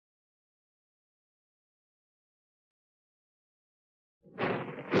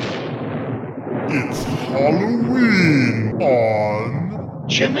It's Halloween on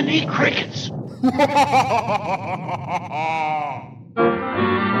Jiminy Crickets.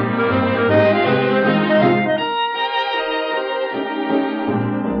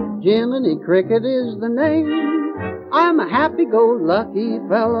 Jiminy Cricket is the name. I'm a happy-go-lucky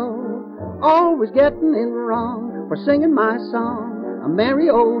fellow, always getting in wrong for singing my song. A merry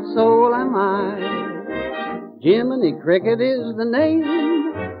old soul am I. Jiminy Cricket is the name.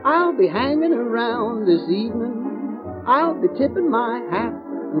 I'll be hanging around this evening. I'll be tipping my hat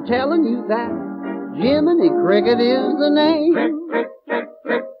and telling you that Jiminy Cricket is the name.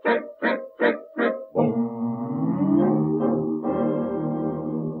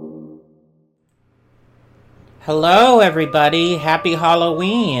 Hello, everybody. Happy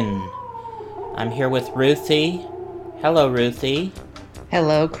Halloween. I'm here with Ruthie. Hello, Ruthie.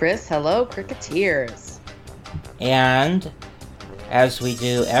 Hello, Chris. Hello, Cricketeers. And as we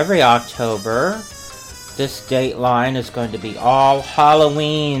do every October, this Dateline is going to be all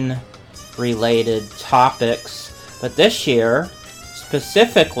Halloween-related topics. But this year,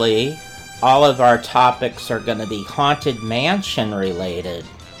 specifically, all of our topics are going to be Haunted Mansion-related.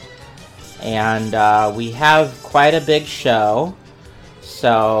 And we have quite a big show,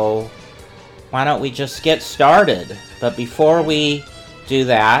 so why don't we just get started? But before we do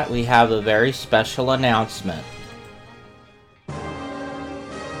that, we have a very special announcement.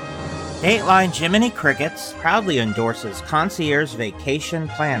 Dateline Jiminy Crickets proudly endorses Concierge Vacation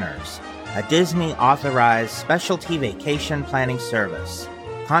Planners, a Disney-authorized specialty vacation planning service.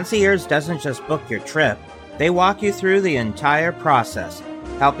 Concierge doesn't just book your trip, they walk you through the entire process,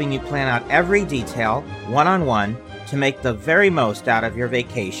 helping you plan out every detail, one-on-one, to make the very most out of your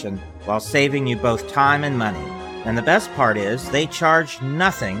vacation while saving you both time and money. And the best part is, they charge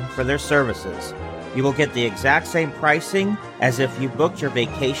nothing for their services. You will get the exact same pricing as if you booked your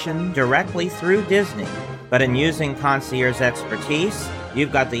vacation directly through Disney. But in using Concierge expertise,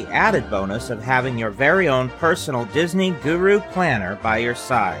 you've got the added bonus of having your very own personal Disney Guru planner by your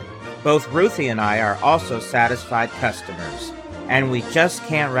side. Both Ruthie and I are also satisfied customers, and we just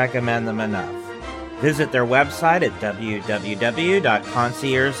can't recommend them enough. Visit their website at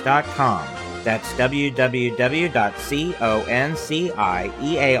www.concierge.com. That's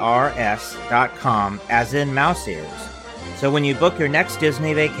www.concierge.com, as in mouse ears. So when you book your next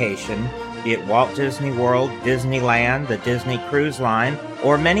Disney vacation, be it Walt Disney World, Disneyland, the Disney Cruise Line,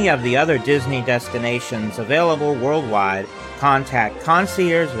 or many of the other Disney destinations available worldwide, contact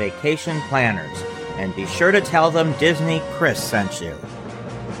Concierge Vacation Planners, and be sure to tell them Disney Chris sent you.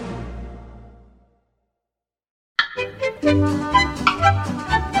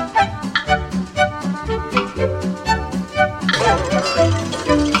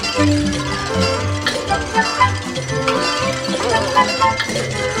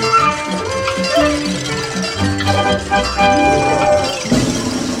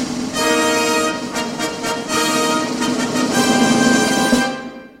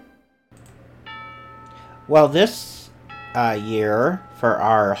 Well, this year, for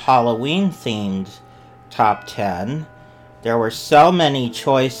our Halloween-themed Top 10, there were so many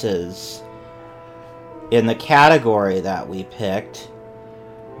choices in the category that we picked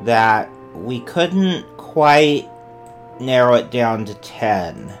that we couldn't quite narrow it down to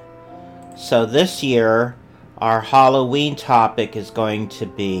 10. So this year, our Halloween topic is going to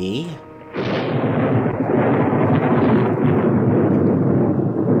be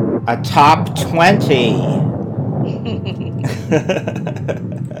a top 20.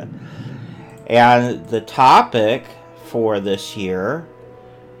 And the topic for this year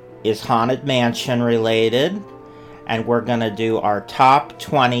is Haunted Mansion related, and we're going to do our top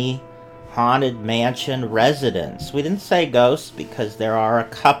 20 Haunted Mansion residents. We didn't say ghosts because there are a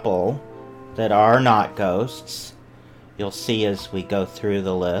couple that are not ghosts. You'll see as we go through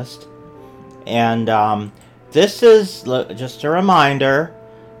the list. And this is, just a reminder,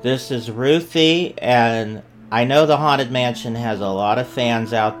 this is Ruthie, and I know the Haunted Mansion has a lot of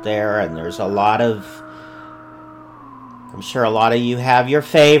fans out there, and there's a lot of, I'm sure a lot of you have your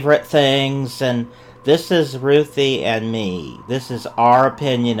favorite things, and this is Ruthie and me. This is our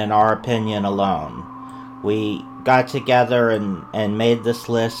opinion and our opinion alone. We got together and made this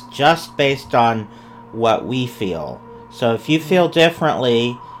list just based on what we feel. So if you feel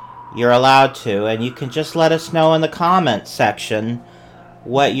differently, you're allowed to, and you can just let us know in the comments section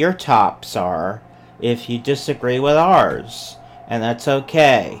what your tops are if you disagree with ours, and that's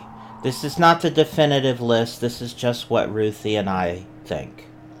okay. This is not the definitive list, this is just what Ruthie and I think.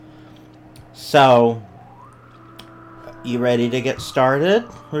 So, you ready to get started,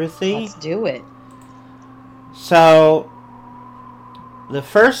 Ruthie? Let's do it. So, the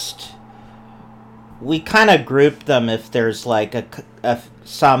first we kind of group them if there's like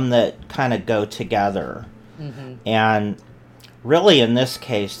some that kind of go together. Mm-hmm. And really in this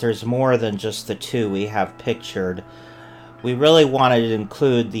case, there's more than just the two we have pictured. We really wanted to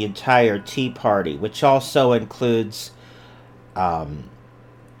include the entire tea party, which also includes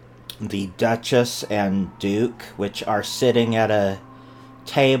the Duchess and Duke, which are sitting at a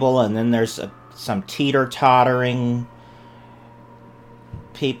table, and then there's some teeter-tottering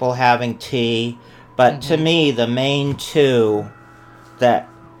people having tea. But to me, the main two that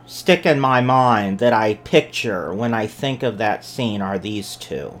stick in my mind that I picture when I think of that scene are these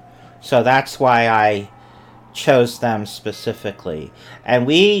two. So that's why I chose them specifically. And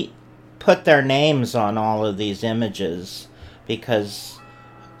we put their names on all of these images because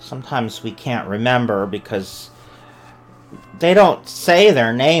sometimes we can't remember because they don't say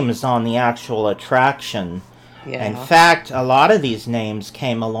their names on the actual attraction. Yeah. In fact, a lot of these names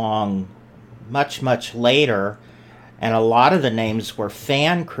came along much, much later, and a lot of the names were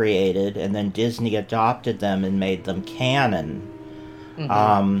fan created, and then Disney adopted them and made them canon.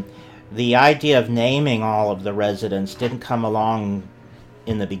 Mm-hmm. The idea of naming all of the residents didn't come along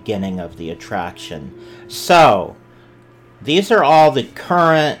in the beginning of the attraction. So, these are all the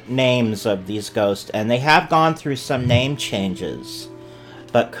current names of these ghosts, and they have gone through some name changes.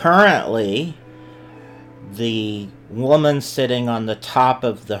 But currently, the woman sitting on the top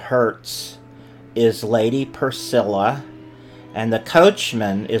of the Hertz is Lady Priscilla, and the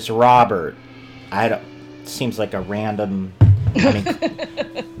coachman is Robert. Seems like a random.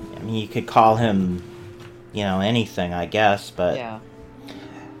 I mean, you could call him, anything, I guess, but. Yeah.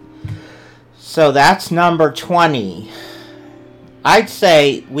 So that's number 20. I'd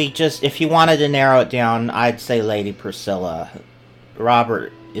say if you wanted to narrow it down, I'd say Lady Priscilla.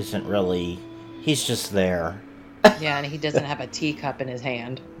 Robert isn't really. He's just there. Yeah, and he doesn't have a teacup in his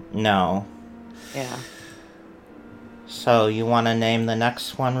hand. No. Yeah. So, you want to name the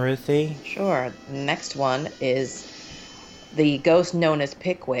next one, Ruthie? Sure. The next one is the ghost known as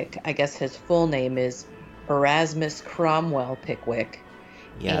Pickwick. I guess his full name is Erasmus Cromwell Pickwick.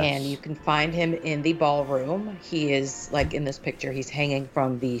 Yes. And you can find him in the ballroom. He is, like in this picture, he's hanging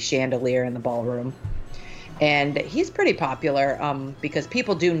from the chandelier in the ballroom. And he's pretty popular because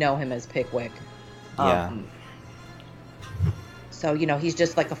people do know him as Pickwick. Yeah. So, he's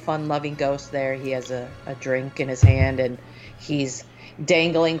just like a fun-loving ghost there. He has a drink in his hand, and he's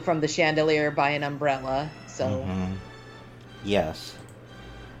dangling from the chandelier by an umbrella. So, yes.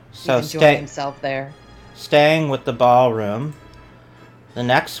 So he's enjoying himself there. Staying with the ballroom, the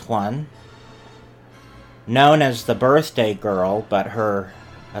next one, known as the Birthday Girl, but her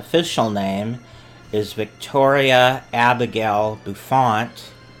official name is Victoria Abigail Buffont.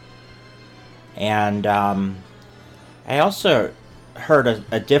 And I also heard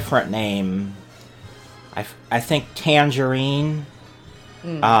a different name. I think Tangerine,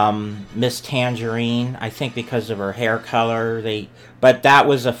 Miss Tangerine. I think because of her hair color. But that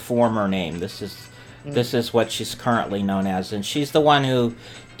was a former name. This is what she's currently known as, and she's the one who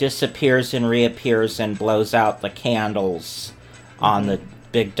disappears and reappears and blows out the candles on the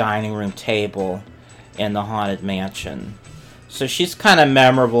big dining room table in the Haunted Mansion. So she's kind of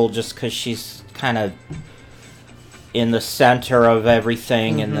memorable just because she's kind of in the center of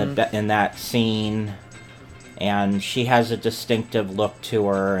everything in that scene, and she has a distinctive look to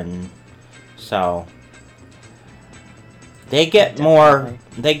her, and so they get more.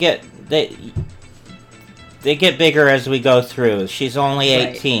 They get bigger as we go through. She's only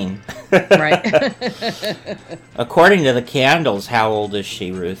 18. Right. According to the candles, how old is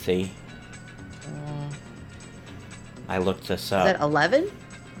she, Ruthie? I looked this up. Is that 11?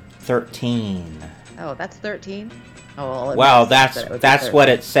 13. Oh, that's 13? Oh, well, that's what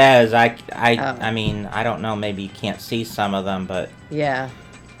it says. I mean, I don't know. Maybe you can't see some of them, but yeah.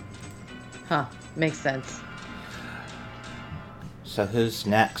 Huh. Makes sense. So who's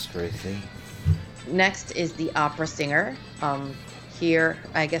next, Ruthie? Next is the opera singer. Here,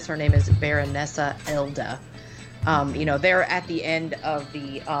 I guess her name is Baronessa Elda. They're at the end of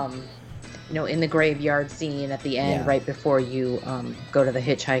the, in the graveyard scene at the end, right before you go to the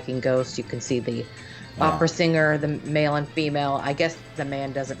hitchhiking ghost, you can see the opera singer, the male and female. I guess the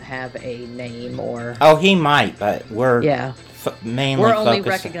man doesn't have a name or... Oh, he might, but we're mainly we're only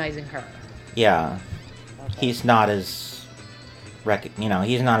recognizing her. Yeah. Okay. He's not as...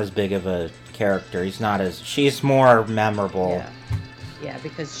 he's not as big of a character. She's more memorable. Yeah,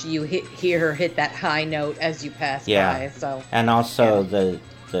 because you hear her hit that high note as you pass by. So. And also the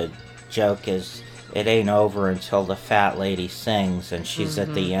joke is it ain't over until the fat lady sings, and she's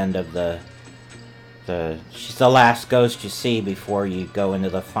at the end of she's the last ghost you see before you go into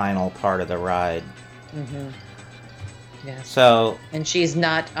the final part of the ride. Mm-hmm. Yes. So, and she's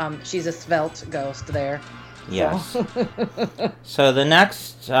not. She's a svelte ghost there. yes. So. So the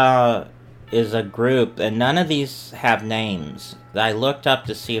next is a group, and none of these have names. I looked up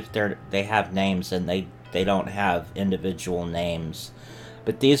to see if they have names, and they don't have individual names.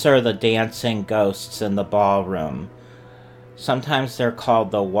 But these are the dancing ghosts in the ballroom. Sometimes they're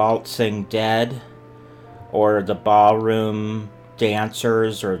called the waltzing dead, or the ballroom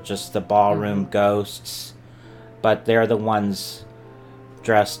dancers, or just the ballroom ghosts. But they're the ones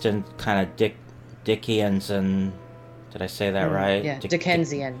dressed in kind of Dickensian, and did I say that right? Yeah,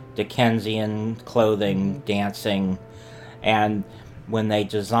 Dickensian. Dickensian clothing, dancing, and when they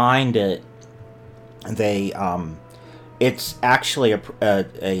designed it, they it's actually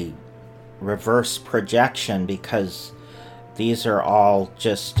a reverse projection, because these are all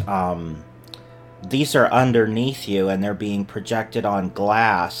just these are underneath you and they're being projected on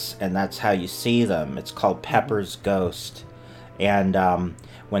glass, and that's how you see them. It's called Pepper's Ghost. And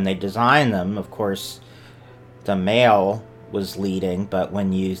when they designed them, of course, the male was leading, but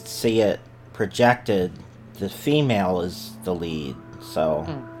when you see it projected, the female is the lead. So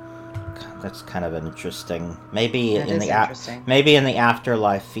that's kind of an interesting. Maybe in the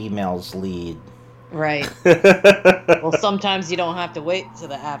afterlife, females lead. Right. Well, sometimes you don't have to wait to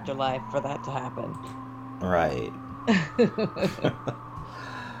the afterlife for that to happen. Right.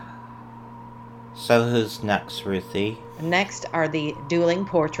 So who's next, Ruthie? Next are the dueling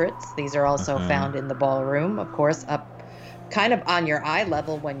portraits. These are also found in the ballroom, of course, up kind of on your eye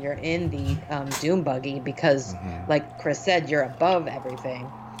level when you're in the doom buggy, because like Chris said, you're above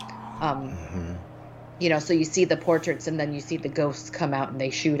everything. You know, so you see the portraits and then you see the ghosts come out and they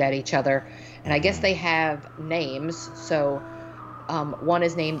shoot at each other. And I guess they have names. So one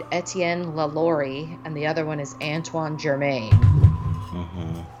is named Etienne Lalaurie and the other one is Antoine Germain.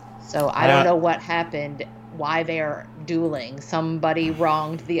 So I don't know what happened, why they're dueling. Somebody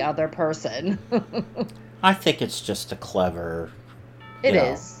wronged the other person. I think it's just a clever... It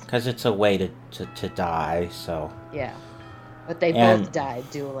is. Because it's a way to die, so... Yeah. But they both died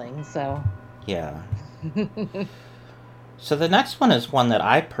dueling, so... Yeah. So the next one is one that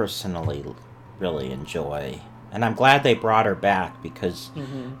I personally really enjoy. And I'm glad they brought her back, because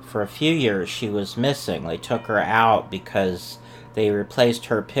for a few years she was missing. They took her out because they replaced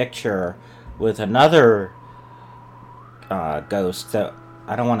her picture with another ghost that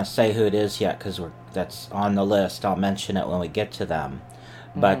I don't want to say who it is yet, because that's on the list. I'll mention it when we get to them.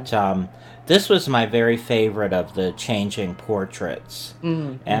 But this was my very favorite of the changing portraits.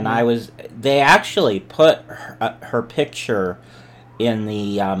 And they actually put her picture in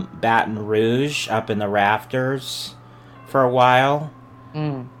the Baton Rouge, up in the rafters for a while.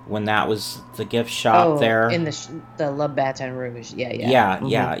 When that was the gift shop there. In the Le Baton Rouge.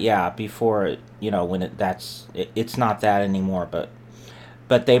 Yeah. Before, when it's not that anymore,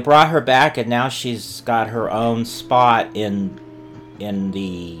 but they brought her back, and now she's got her own spot in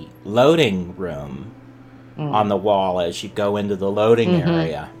the loading room on the wall as you go into the loading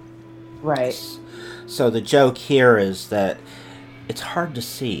area. Right. So the joke here is that it's hard to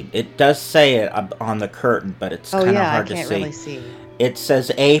see. It does say it on the curtain, but it's kind of hard to see. I can't really see. It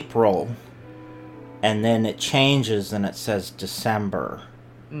says April, and then it changes and it says December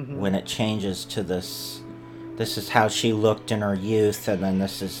when it changes to this. This is how she looked in her youth, and then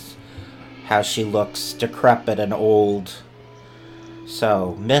this is how she looks decrepit and old.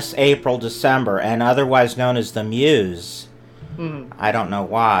 So, Miss April December, and otherwise known as the Muse. I don't know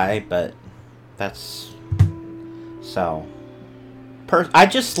why, but that's... So... I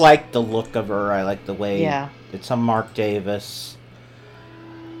just like the look of her. I like the way... Yeah. It's a Mark Davis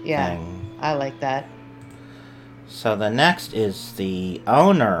thing. I like that. So the next is the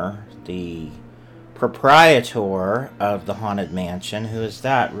owner, the proprietor of the Haunted Mansion. Who is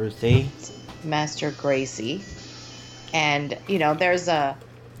that, Ruthie? Master Gracie. And, there's a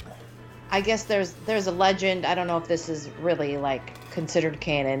legend. I don't know if this is really, considered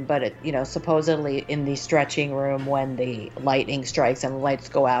canon, but, supposedly in the stretching room when the lightning strikes and the lights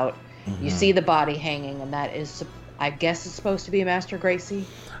go out, you see the body hanging, and that is, I guess it's supposed to be Master Gracie.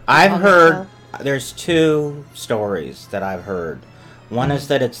 I've heard, there's two stories that I've heard. One is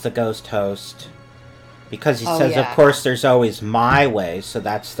that it's the ghost host, because he says, of course, there's always my way, so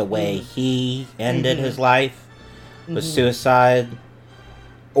that's the way he ended his life. Was suicide.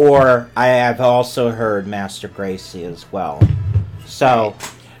 Or I have also heard Master Gracie as well. So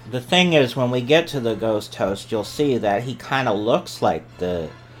the thing is, when we get to the ghost host, you'll see that he kind of looks like the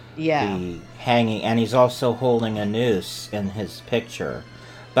hanging, and he's also holding a noose in his picture.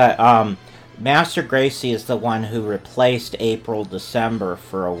 But Master Gracie is the one who replaced April December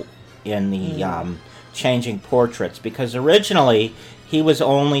in the changing portraits, because originally he was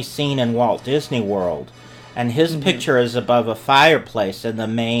only seen in Walt Disney World, and his picture is above a fireplace in the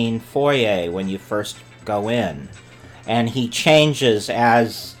main foyer when you first go in, and he changes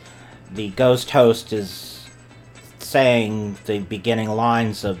as the ghost host is saying the beginning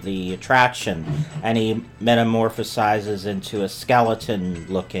lines of the attraction, and he metamorphosizes into a skeleton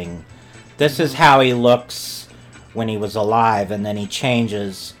looking. This is how he looks when he was alive, and then he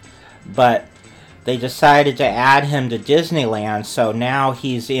changes. But they decided to add him to Disneyland, so now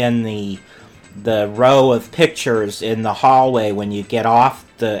he's in the row of pictures in the hallway when you get off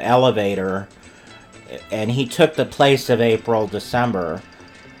the elevator, and he took the place of April December.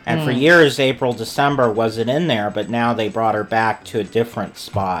 And for years, April December wasn't in there, but now they brought her back to a different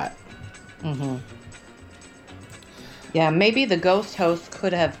spot. Yeah, maybe the ghost host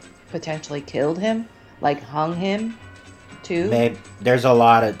could have potentially killed him, like hung him, too. Maybe, there's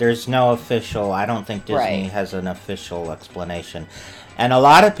no official, I don't think Disney has an official explanation. And a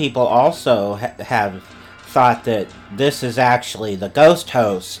lot of people also have thought that this is actually the ghost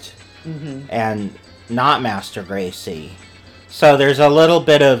host and not Master Gracie. So there's a little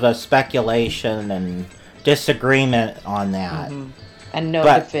bit of a speculation and disagreement on that. And no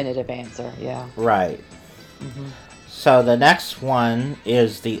definitive answer, yeah. Right. So the next one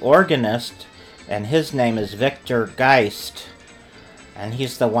is the organist, and his name is Victor Geist. And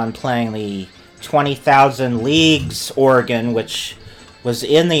he's the one playing the 20,000 Leagues organ, which was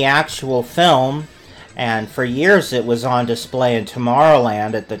in the actual film. And for years it was on display in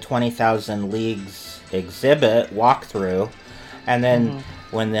Tomorrowland at the 20,000 Leagues exhibit walkthrough. And then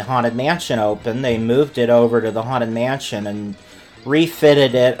when the Haunted Mansion opened, they moved it over to the Haunted Mansion and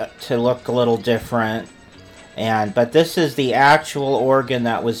refitted it to look a little different. But this is the actual organ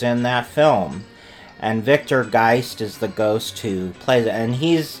that was in that film. And Victor Geist is the ghost who plays it. And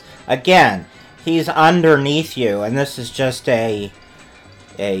he's underneath you. And this is just a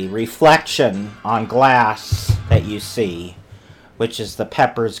reflection on glass that you see, which is the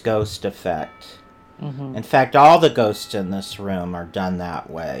Pepper's ghost effect. In fact, all the ghosts in this room are done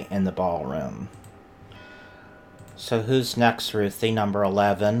that way in the ballroom. So who's next, Ruthie? Number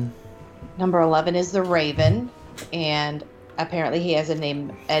 11? Number 11 is the Raven, and apparently he has a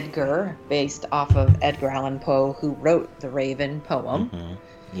name Edgar, based off of Edgar Allan Poe, who wrote the Raven poem.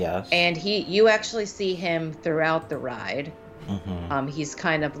 Yes. And you actually see him throughout the ride. He's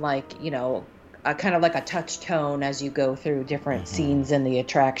kind of like, kind of like a touchstone as you go through different scenes in the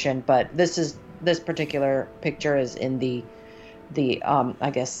attraction. But this particular picture is in the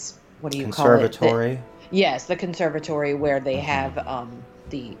I guess, what do you call it? Conservatory? Yes, the conservatory where they have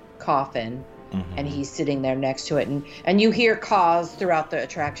the coffin, and he's sitting there next to it. And you hear caws throughout the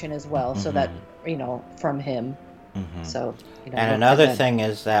attraction as well, so that, from him. So, and another thing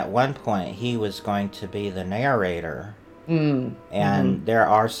is that at one point he was going to be the narrator. And there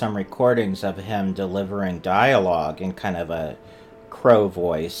are some recordings of him delivering dialogue in kind of a crow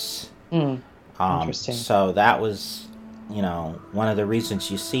voice. Interesting. So that was, one of the reasons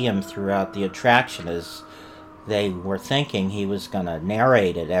you see him throughout the attraction is they were thinking he was going to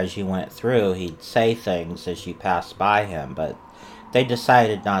narrate it as you went through. He'd say things as you passed by him, but they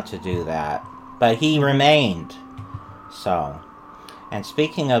decided not to do that. But he remained. So, and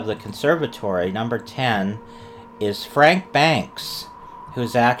speaking of the conservatory, number 10 is Frank Banks,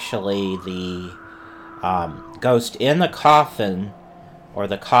 who's actually the ghost in the coffin, or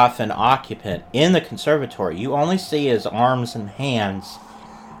the coffin occupant in the conservatory. You only see his arms and hands,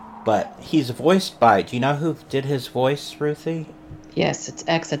 but he's voiced by, do you know who did his voice, Ruthie? Yes, it's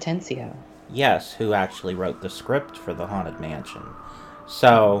Ex Atencio. Yes, who actually wrote the script for the Haunted Mansion.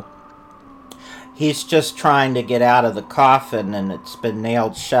 So, he's just trying to get out of the coffin, and it's been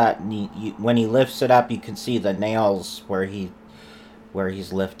nailed shut, and when he lifts it up, you can see the nails where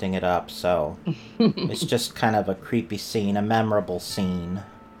he's lifting it up. So it's just kind of a creepy scene, a memorable scene.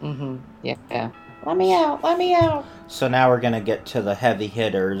 Yeah. Let me out. So now we're going to get to the heavy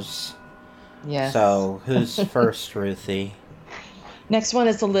hitters. Yes. So who's first, Ruthie? Next one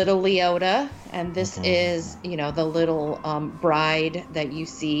is the Little Leota, and this is, the little bride that you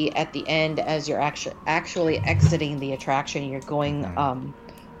see at the end as you're actually exiting the attraction. You're going on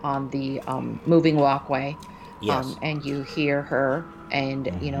the moving walkway. Yes. And you hear her, and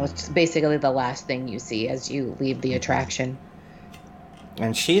it's basically the last thing you see as you leave the attraction.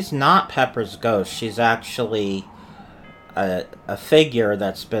 And she's not Pepper's ghost. She's actually a figure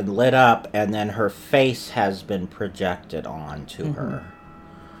that's been lit up, and then her face has been projected onto her,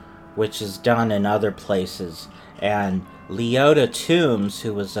 which is done in other places. And Leota Toombs,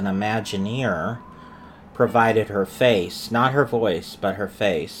 who was an Imagineer, provided her face, not her voice, but her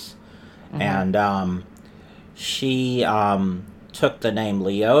face. And she took the name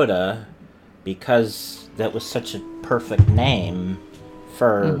Leota because that was such a perfect name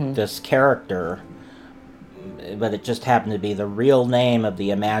for this character. But it just happened to be the real name of the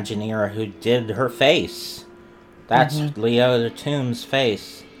Imagineer who did her face. That's Leota Toombs'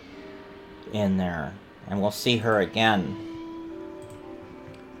 face in there. And we'll see her again.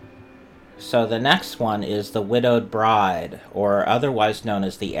 So the next one is the Widowed Bride, or otherwise known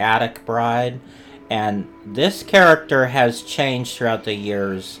as the Attic Bride. And this character has changed throughout the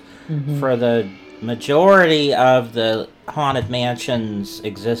years. For the majority of the Haunted Mansion's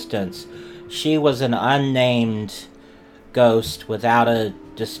existence, she was an unnamed ghost without a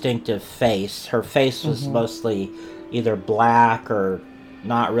distinctive face. Her face was mostly either black or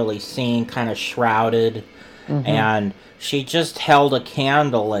not really seen, kind of shrouded. And she just held a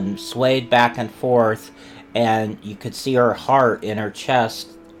candle and swayed back and forth, and you could see her heart in her chest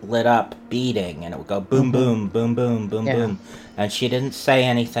lit up, beating, and it would go boom, boom, boom, boom, boom, boom. And she didn't say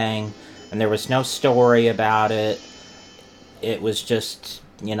anything, and there was no story about it. It was just,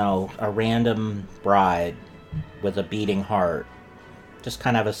 you know, a random bride with a beating heart. Just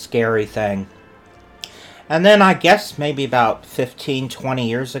kind of a scary thing. And then I guess maybe about 15, 20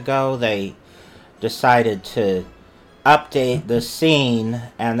 years ago, they decided to update the scene,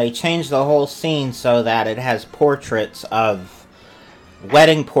 and they changed the whole scene so that it has portraits of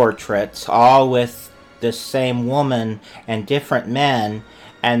wedding portraits, all with this same woman and different men,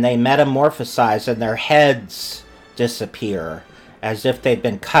 and they metamorphosize and their heads disappear as if they've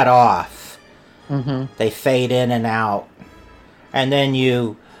been cut off. They fade in and out. And then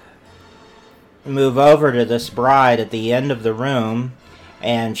you move over to this bride at the end of the room,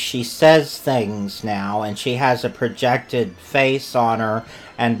 and she says things now, and she has a projected face on her,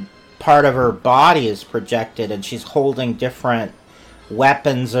 and part of her body is projected, and she's holding different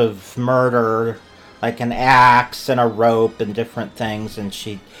weapons of murder, like an axe and a rope and different things, and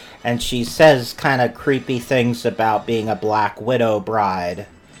she says kind of creepy things about being a Black Widow bride.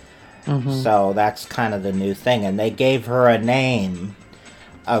 So that's kind of the new thing, and they gave her a name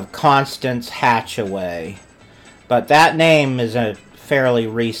of Constance Hatchaway, but that name is a fairly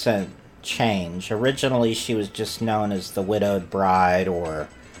recent change. Originally she was just known as the Widowed Bride or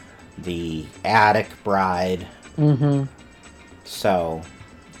the Attic Bride. So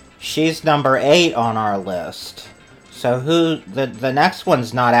she's number 8 on our list. So the next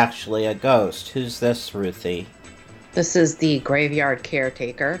one's not actually a ghost. Who's this, Ruthie? This is the graveyard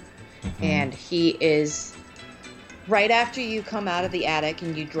caretaker, and he is right after you come out of the attic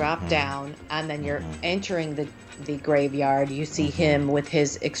and you drop down, and then you're entering the graveyard. You see him with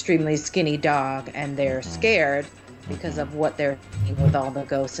his extremely skinny dog, and they're scared because of what they're seeing with all the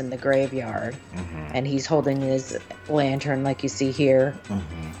ghosts in the graveyard. And he's holding his lantern like you see here.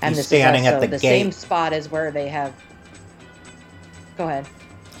 And He's this standing is also at the the gate. same spot as where they have... Go ahead.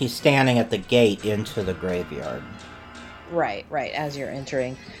 He's standing at the gate into the graveyard. Right, as you're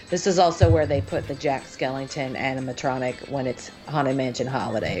entering. This is also where they put the Jack Skellington animatronic when it's Haunted Mansion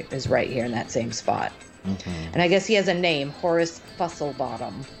Holiday, is right here in that same spot. And I guess he has a name, Horace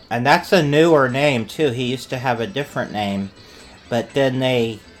Fusselbottom. And that's a newer name, too. He used to have a different name, but then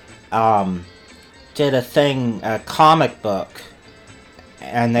they did a comic book,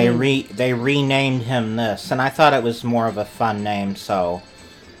 and they renamed him this. And I thought it was more of a fun name, so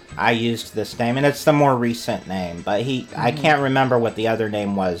I used this name, and it's the more recent name. But I can't remember what the other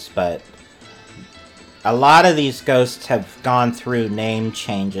name was, but a lot of these ghosts have gone through name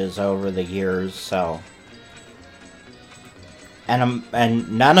changes over the years, so... And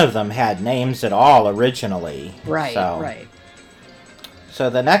none of them had names at all originally. Right. So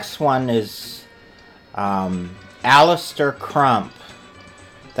the next one is Alistair Crump,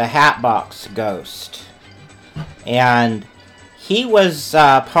 the Hatbox Ghost. And he was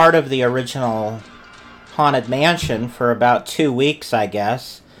part of the original Haunted Mansion for about 2 weeks, I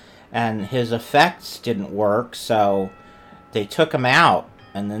guess. And his effects didn't work, so they took him out.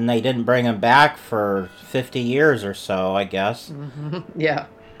 And then they didn't bring him back for 50 years or so, I guess. Yeah.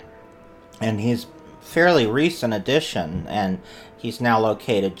 And he's fairly recent addition, and he's now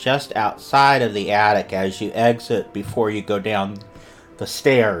located just outside of the attic as you exit before you go down the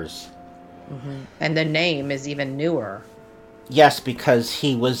stairs. And the name is even newer. Yes, because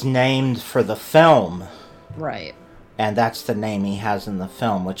he was named for the film. Right. And that's the name he has in the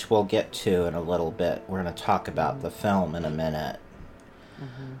film, which we'll get to in a little bit. We're going to talk about the film in a minute.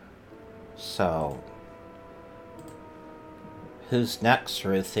 So, who's next,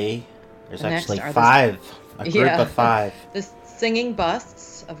 Ruthie? There's actually 5. A group of 5. The singing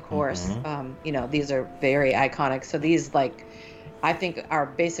busts, of course. These are very iconic. So these, I think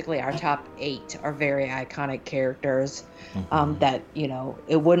our top 8 are very iconic characters. That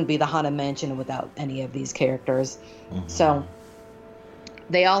it wouldn't be the Haunted Mansion without any of these characters. So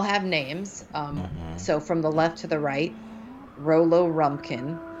they all have names. So from the left to the right, Rollo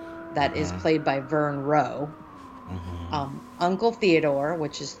Rumpkin, that is played by Vern Rowe. Uncle Theodore,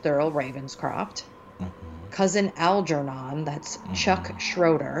 which is Thurl Ravenscroft. Cousin Algernon, that's Chuck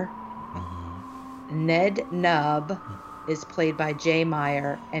Schroeder. Ned Nubb is played by Jay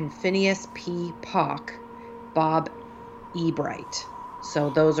Meyer, and Phineas P. Pock, Bob Ebright. So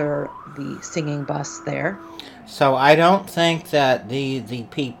those are the singing busts there. So I don't think that the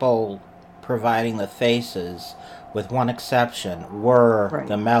people providing the faces, with one exception, were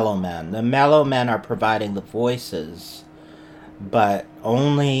the Mellow Men. The Mellow Men are providing the voices, but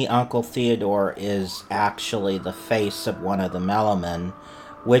only Uncle Theodore is actually the face of one of the Mellow Men,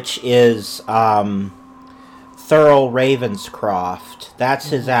 which is Thurl Ravenscroft. That's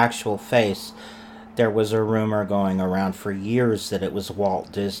his actual face. There was a rumor going around for years that it was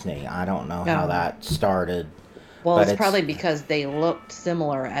Walt Disney. I don't know how that started. Well, it's probably because they looked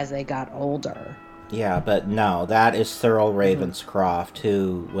similar as they got older. Yeah, but no, that is Thurl Ravenscroft,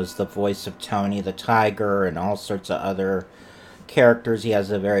 who was the voice of Tony the Tiger and all sorts of other characters. He has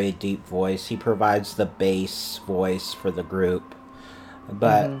a very deep voice. He provides the bass voice for the group.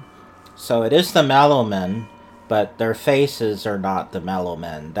 But so it is the Mellow Men, but their faces are not the Mellow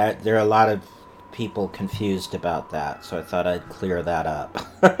Men. There are a lot of people confused about that, so I thought I'd clear that up.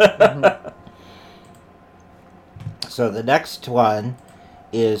 So the next one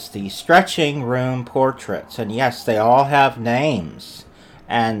is the Stretching Room Portraits, and yes, they all have names,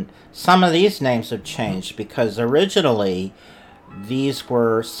 and some of these names have changed because originally these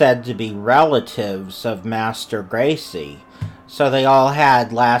were said to be relatives of Master Gracie, so they all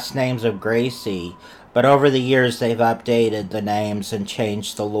had last names of Gracie, but over the years they've updated the names and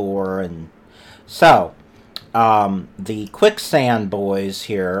changed the lore. And so the Quicksand Boys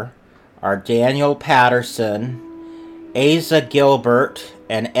here are Daniel Patterson, Asa Gilbert,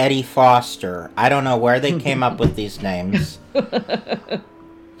 and Eddie Foster. I don't know where they came up with these names. The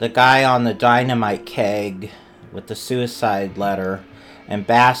guy on the dynamite keg with the suicide letter,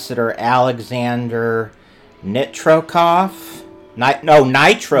 Ambassador Alexander Nitrokov.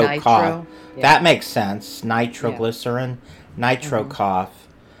 Nitrokov. Yeah. That makes sense. Nitroglycerin. Nitrokov.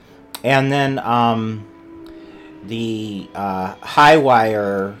 And then the high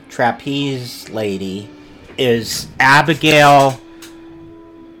wire trapeze lady is Abigail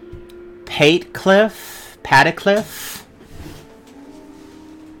Patacliff.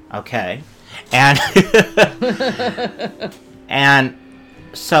 Okay. And and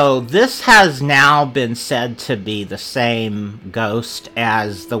so this has now been said to be the same ghost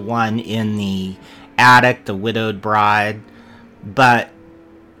as the one in the attic, the widowed bride, but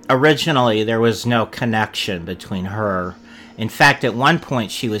originally there was no connection between her. In fact, at one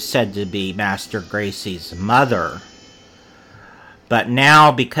point she was said to be Master Gracie's mother. But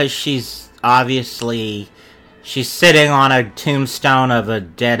now, because she's sitting on a tombstone of a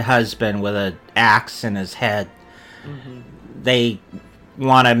dead husband with an axe in his head, they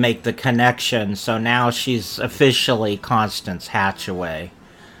want to make the connection, so now she's officially Constance Hatchaway.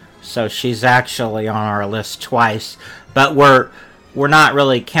 So she's actually on our list twice, but we're not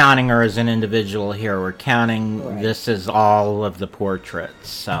really counting her as an individual here. We're counting this as all of the portraits.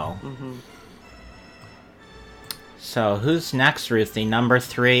 So, so who's next, Ruthie? Number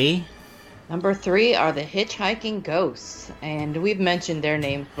 3? Number 3 are the Hitchhiking Ghosts, and we've mentioned their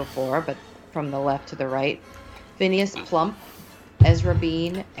names before, but from the left to the right, Phineas Plump, Ezra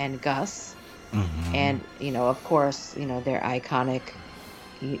Bean, and Gus. And of course, they're iconic.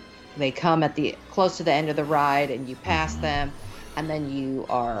 They come at the close to the end of the ride, and you pass them. And then you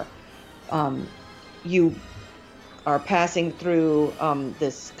are passing through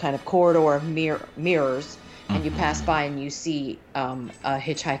this kind of corridor of mirrors, and you pass by and you see a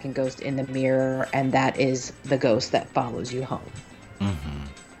hitchhiking ghost in the mirror, and that is the ghost that follows you home.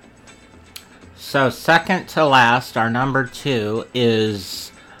 So second to last, our number 2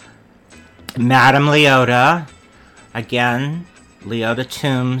 is Madame Leota. Again, Leota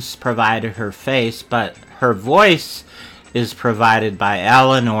Toombs provided her face, but her voice is provided by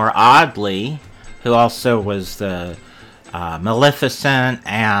Eleanor Audley, who also was the Maleficent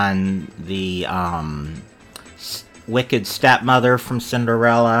and the wicked stepmother from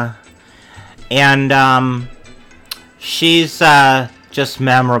Cinderella. And she's just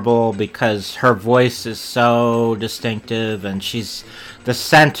memorable because her voice is so distinctive, and she's the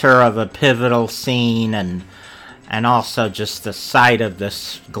center of a pivotal scene, and also just the sight of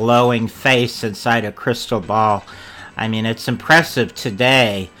this glowing face inside a crystal ball. I mean, it's impressive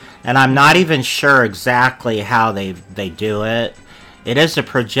today, and I'm not even sure exactly how they do it. It is a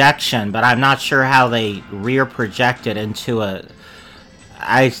projection, but I'm not sure how they rear project it into a...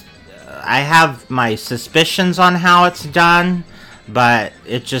 I have my suspicions on how it's done, but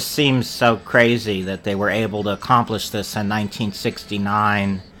it just seems so crazy that they were able to accomplish this in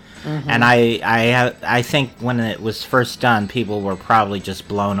 1969. And I think when it was first done, people were probably just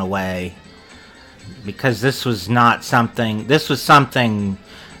blown away, because this was something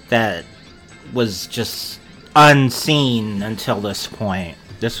that was just unseen until this point.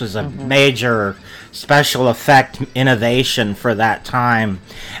 This was a major special effect innovation for that time,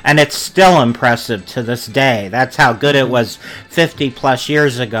 and it's still impressive to this day. That's how good it was 50 plus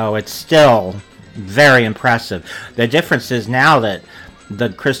years ago. It's still very impressive. The difference is now that the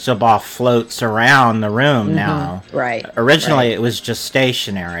crystal ball floats around the room now. Right. Originally it was just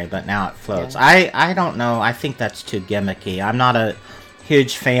stationary, but now it floats. Yeah. I don't know. I think that's too gimmicky. I'm not a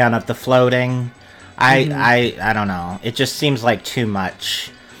huge fan of the floating. I don't know. It just seems like too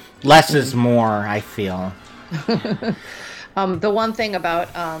much. Less is more, I feel. The one thing about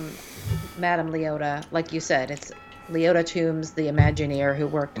Madame Leota, like you said, it's Leota Toombs, the Imagineer who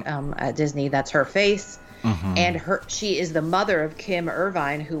worked at Disney. That's her face. And she is the mother of Kim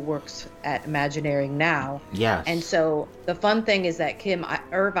Irvine, who works at Imagineering now. Yes. And so the fun thing is that Kim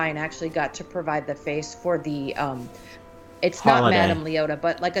Irvine actually got to provide the face for the... it's Holiday. not Madame Leota,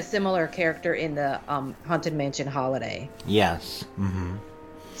 but like a similar character in the Haunted Mansion Holiday. Yes.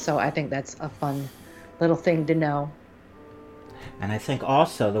 So I think that's a fun little thing to know. And I think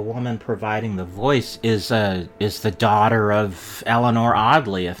also the woman providing the voice is the daughter of Eleanor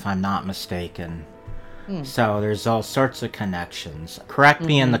Audley, if I'm not mistaken. So there's all sorts of connections. Correct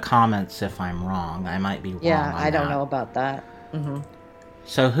me in the comments if I'm wrong. I might be wrong. Yeah, I don't know about that.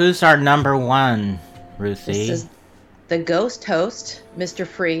 So who's our number one, Ruthie? This is the ghost host, Mr.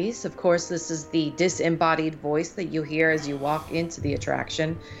 Freeze. Of course, this is the disembodied voice that you hear as you walk into the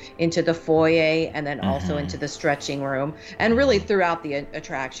attraction, into the foyer, and then also into the stretching room, and really throughout the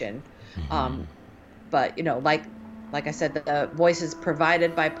attraction. But, you know, like I said, the voice is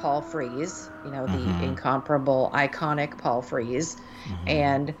provided by Paul Frees, you know, the incomparable, iconic Paul Frees.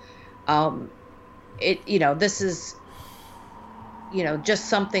 And this is, you know, just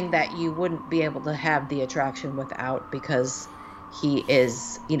something that you wouldn't be able to have the attraction without, because he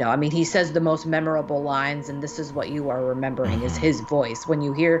is, you know, I mean, he says the most memorable lines, and this is what you are remembering is his voice. When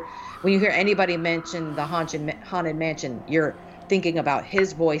you hear anybody mention the Haunted Mansion, you're thinking about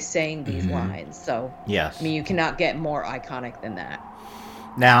his voice saying these lines. So, yes. I mean, you cannot get more iconic than that.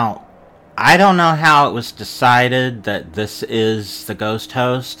 Now, I don't know how it was decided that this is the ghost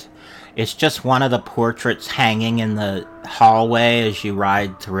host. It's just one of the portraits hanging in the hallway as you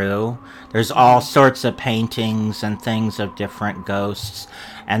ride through. There's all sorts of paintings and things of different ghosts,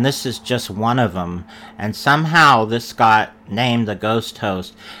 and this is just one of them. And somehow this got named the ghost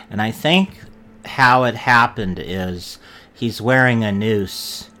host. And I think how it happened is he's wearing a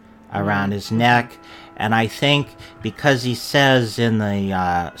noose around his neck. And I think because he says in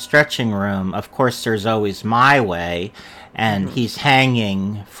the stretching room, of course there's always my way, and he's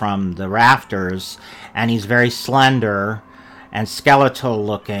hanging from the rafters, and he's very slender and skeletal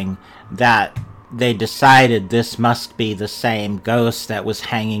looking, that they decided this must be the same ghost that was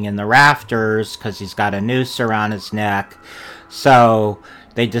hanging in the rafters because he's got a noose around his neck. So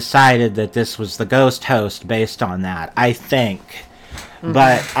they decided that this was the ghost host based on that, I think.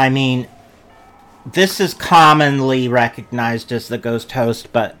 But, I mean, this is commonly recognized as the ghost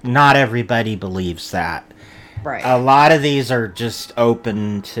host, but not everybody believes that. Right. A lot of these are just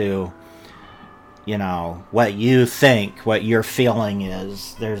open to, you know, what you think, what your feeling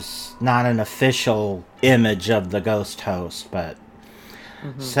is. There's not an official image of the ghost host, but...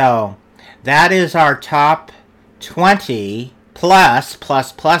 So, that is our top 20 plus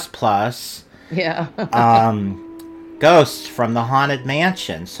ghosts from the Haunted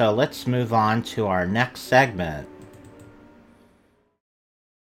Mansion. So let's move on to our next segment.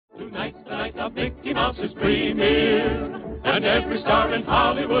 Tonight's the night of Mickey Mouse's premiere, and every star in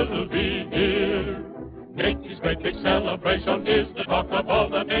Hollywood will be here. Mickey's great big celebration is the talk of all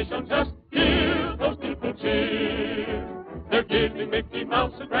the nation. Just hear those people cheer. They're giving Mickey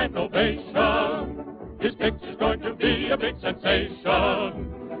Mouse a grand ovation. His picture's going to be a big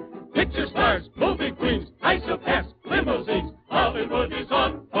sensation. Picture stars, movie queens, high silk cast, limousines, Hollywood is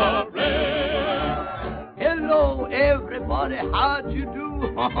on parade. Hello, everybody, how do you do?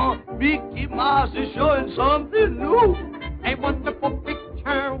 Mickey Mouse is showing something new. A wonderful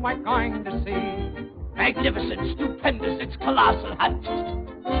picture we're going to see. Magnificent, stupendous, it's colossal.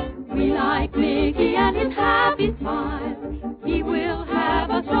 We like Mickey and his happy smile. He will have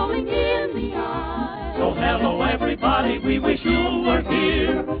us rolling in the aisle. So hello everybody, we wish you were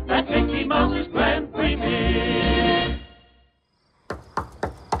here at Mickey Mouse's grand premiere.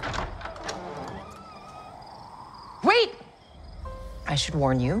 Wait! I should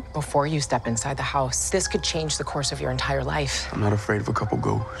warn you, before you step inside the house, this could change the course of your entire life. I'm not afraid of a couple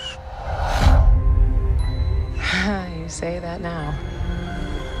ghosts. You say that now.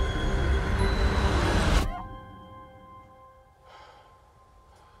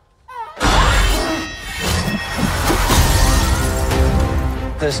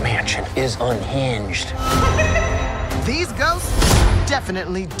 This mansion is unhinged. These ghosts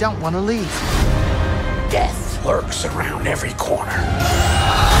definitely don't want to leave. Death lurks around every corner.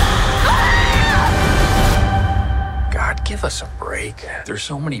 God, give us a break. There's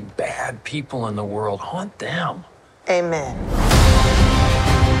so many bad people in the world. Haunt them. Amen.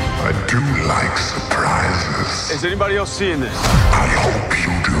 I do like surprises. Is anybody else seeing this? I hope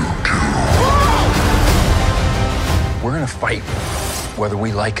you do too. We're gonna fight, whether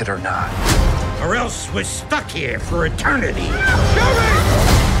we like it or not. Or else we're stuck here for eternity.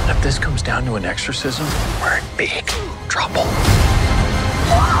 If this comes down to an exorcism, we're in big trouble.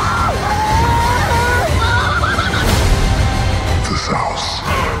 This house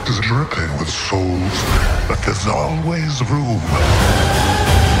is dripping with souls, but there's always room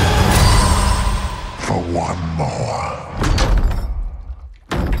for one more.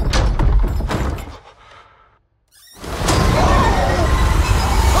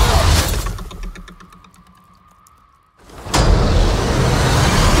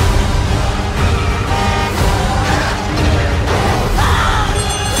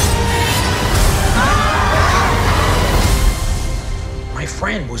 My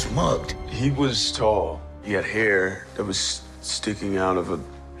friend was mugged. He was tall. He had hair that was sticking out of a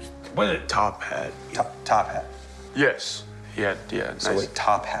top hat. Top hat. Yes. He had, So a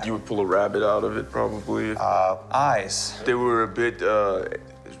top hat. You would pull a rabbit out of it, probably. Eyes. They were a bit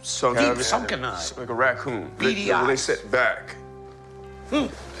sunken. Deep sunken eyes. Like a raccoon. Beady They eyes. set back.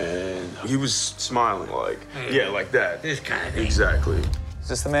 And he was smiling like like that. This kind of thing. Exactly. Is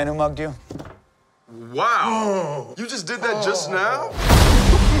this the man who mugged you? Wow. You just did that just now?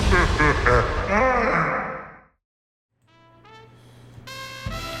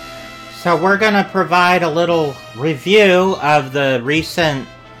 So we're going to provide a little review of the recent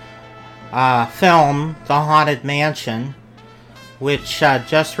film, The Haunted Mansion, which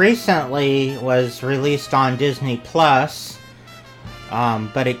just recently was released on Disney Plus,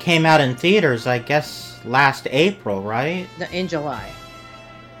 but it came out in theaters, I guess, last April, right? In July.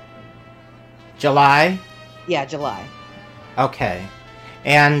 July? Yeah, July. Okay.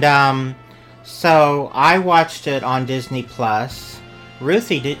 And so I watched it on Disney Plus.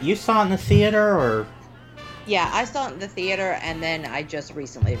 Ruthie, did you saw it in the theater or? Yeah, I saw it in the theater, and then I just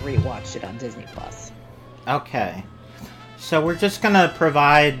recently rewatched it on Disney Plus. Okay. So we're just gonna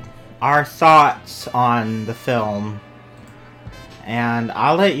provide our thoughts on the film. And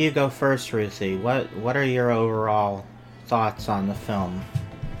I'll let you go first, Ruthie. What are your overall thoughts on the film?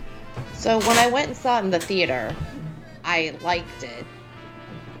 So when I went and saw it in the theater, I liked it.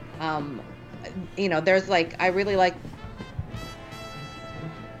 There's I really like.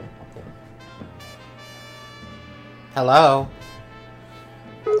 Hello?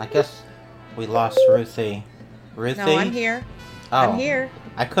 I guess we lost Ruthie. Ruthie? No, I'm here. Oh, I'm here.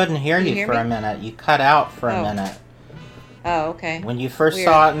 I couldn't hear Can you you hear for me? a minute. You cut out for a Oh. minute. Oh, okay. When you first Weird.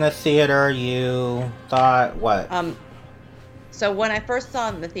 saw it in the theater, you thought what? So when I first saw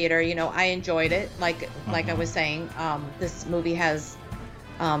it in the theater, I enjoyed it. Like I was saying, this movie has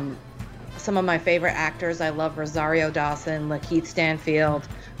some of my favorite actors. I love Rosario Dawson, Lakeith Stanfield,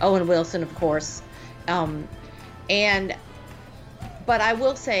 Owen Wilson, of course. But I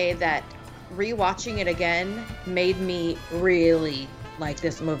will say that rewatching it again made me really like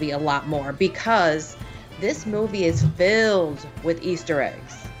this movie a lot more, because this movie is filled with Easter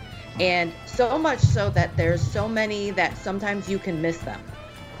eggs. And so much so that there's so many that sometimes you can miss them.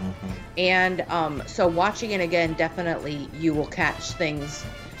 And so watching it again, definitely you will catch things,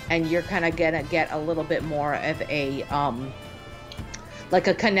 and you're kind of gonna get a little bit more of a a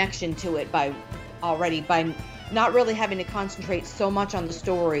connection to it by not really having to concentrate so much on the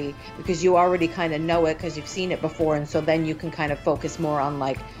story, because you already kind of know it because you've seen it before, and so then you can kind of focus more on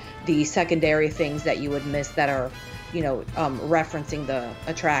the secondary things that you would miss that are referencing the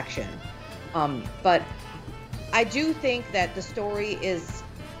attraction. But I do think that the story is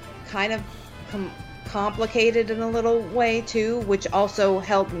kind of complicated in a little way too, which also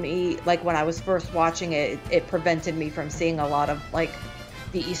helped me, when I was first watching it, it prevented me from seeing a lot of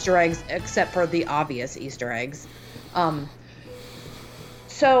the Easter eggs, except for the obvious Easter eggs. But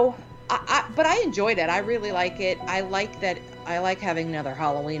I enjoyed it. I really like it. I like having another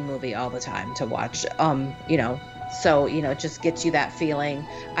Halloween movie all the time to watch. So it just gets you that feeling.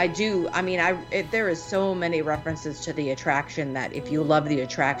 There is so many references to the attraction that if you love the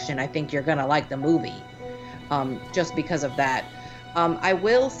attraction, I think you're gonna like the movie, just because of that. I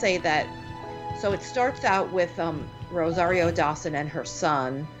will say that. So it starts out with Rosario Dawson and her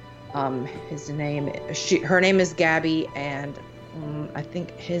son. Her name is Gabby, and I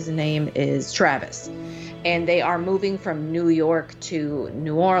think his name is Travis. And they are moving from New York to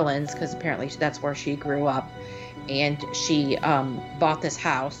New Orleans because apparently that's where she grew up. And she bought this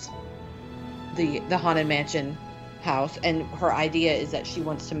house, the Haunted Mansion house, and her idea is that she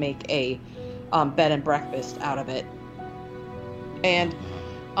wants to make a bed and breakfast out of it. And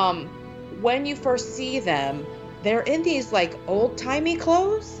when you first see them, they're in these like old-timey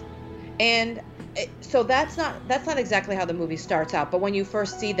clothes, and so that's not exactly how the movie starts out. But when you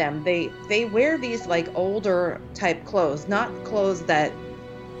first see them, they wear these like older type clothes, not clothes that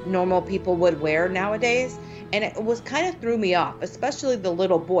normal people would wear nowadays. And it was kind of threw me off, especially the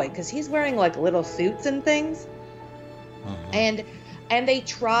little boy, because he's wearing like little suits and things. And they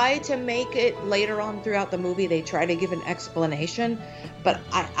try to make it later on throughout the movie, they try to give an explanation, but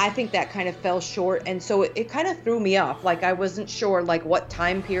I think that kind of fell short, and so it kind of threw me off. Like I wasn't sure like what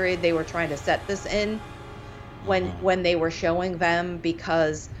time period they were trying to set this in when they were showing them,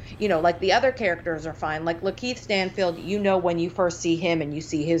 because like the other characters are fine. Like Lakeith Stanfield, when you first see him and you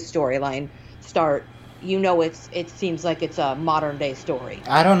see his storyline start, it seems like it's a modern day story.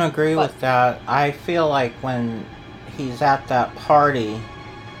 I don't agree with that. I feel like when he's at that party,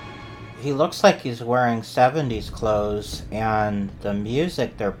 he looks like he's wearing 70s clothes, and the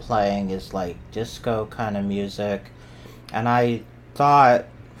music they're playing is like disco kind of music. And I thought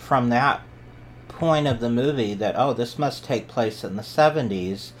from that point of the movie that, oh, this must take place in the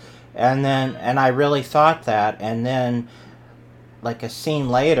 70s. And I really thought that, and then like a scene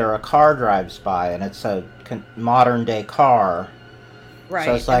later, a car drives by, and it's a modern day car. Right.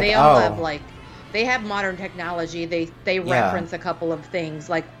 So it's like, and they all have they have modern technology. They reference a couple of things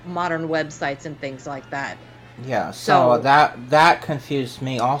like modern websites and things like that. Yeah. So that confused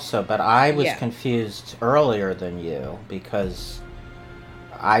me also, but I was confused earlier than you because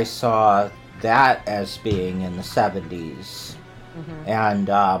I saw that as being in the 70s. And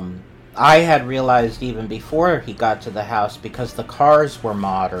I had realized even before he got to the house, because the cars were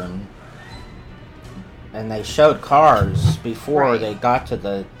modern, and they showed cars before they got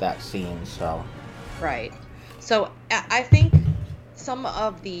to that scene. So right. So I think some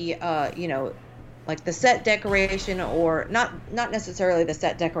of the like the set decoration, or not necessarily the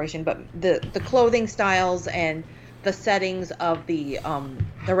set decoration, but the clothing styles and the settings of the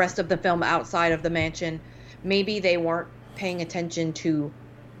rest of the film outside of the mansion, maybe they weren't paying attention to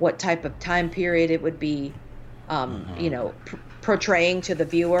what type of time period it would be, portraying to the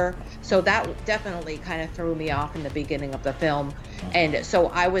viewer. So that definitely kind of threw me off in the beginning of the film. And so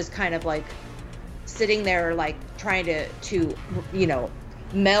I was kind of like sitting there, like trying to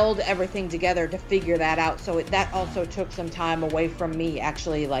meld everything together to figure that out. So that also took some time away from me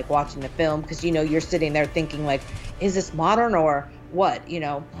actually like watching the film, because you're sitting there thinking like, is this modern or what?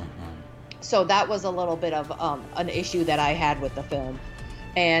 So that was a little bit of an issue that I had with the film.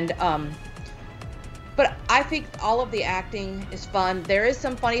 And but I think all of the acting is fun. There is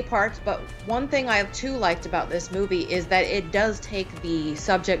some funny parts, but one thing I too liked about this movie is that it does take the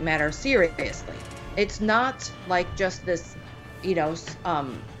subject matter seriously. It's not like just this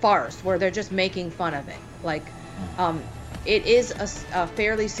farce where they're just making fun of it. Like it is a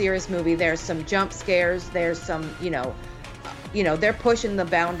fairly serious movie. There's some jump scares, there's some they're pushing the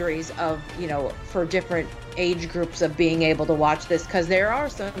boundaries of for different age groups of being able to watch this, because there are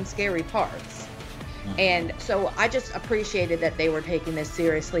some scary parts. And so I just appreciated that they were taking this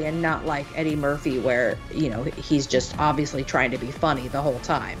seriously and not like Eddie Murphy, where he's just obviously trying to be funny the whole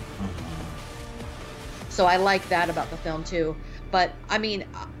time. So I like that about the film too. But I mean,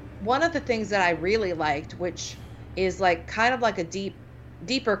 one of the things that I really liked, which is like kind of like a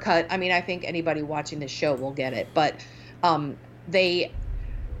deeper cut, I mean, I think anybody watching this show will get it, but they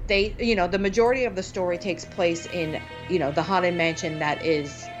the majority of the story takes place in the Haunted Mansion that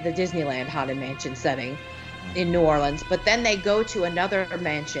is the Disneyland Haunted Mansion setting in New Orleans. But then they go to another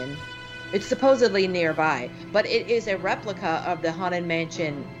mansion. It's supposedly nearby, but it is a replica of the Haunted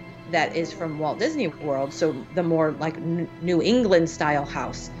Mansion that is from Walt Disney World, so the more like New England style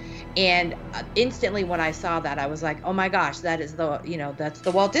house. And instantly when I saw that, I was like, oh my gosh, that is that's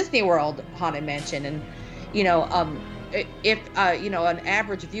the Walt Disney World Haunted Mansion. And if an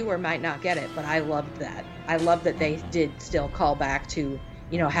average viewer might not get it, but I loved that. I love that they did still call back to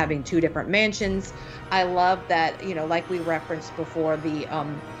having two different mansions. I love that like we referenced before,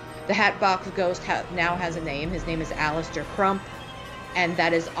 the Hatbox Ghost now has a name. His name is Alistair Crump, and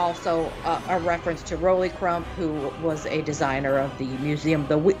that is also a reference to Rolly Crump, who was a designer of the Museum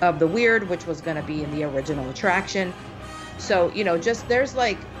of the Weird, which was going to be in the original attraction. So just there's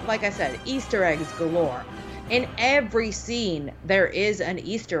like I said, Easter eggs galore. In every scene, there is an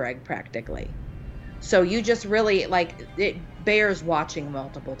Easter egg practically. So you just really, it bears watching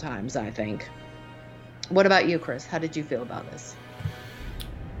multiple times, I think. What about you, Chris? How did you feel about this?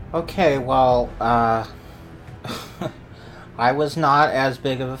 Okay, well, I was not as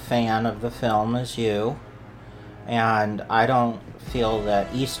big of a fan of the film as you, and I don't feel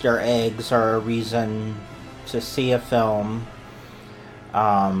that Easter eggs are a reason to see a film.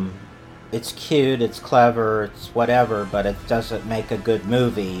 It's cute, it's clever, it's whatever, but it doesn't make a good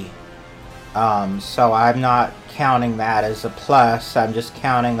movie. So I'm not counting that as a plus. I'm just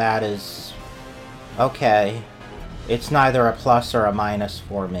counting that as, okay, it's neither a plus or a minus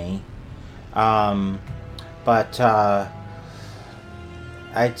for me. But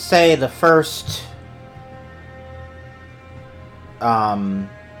I'd say the first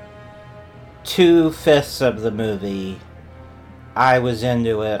 2/5 of the movie, I was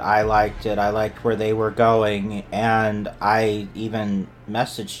into it. I liked it. I liked where they were going, and I even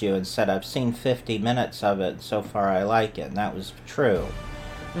messaged you and said I've seen 50 minutes of it. So far I like it, and that was true.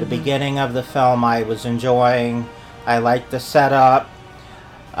 The beginning of the film I was enjoying. I liked the setup.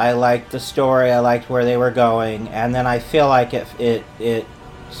 I liked the story. I liked where they were going, and then I feel like it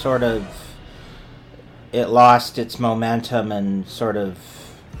sort of lost its momentum and sort of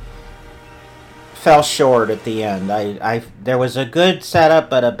fell short at the end. There was a good setup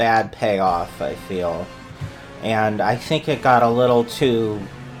but a bad payoff, I feel. And I think it got a little too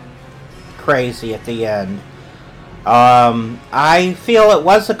crazy at the end. I feel it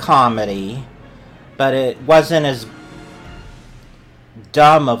was a comedy, but it wasn't as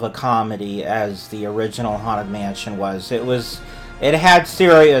dumb of a comedy as the original Haunted Mansion was. It had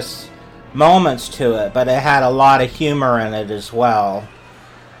serious moments to it, but it had a lot of humor in it as well.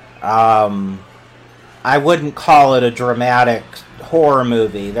 I wouldn't call it a dramatic horror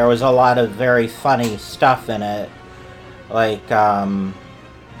movie. There was a lot of very funny stuff in it. Like, the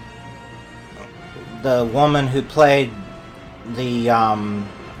woman who played the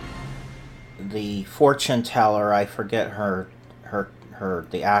fortune teller, I forget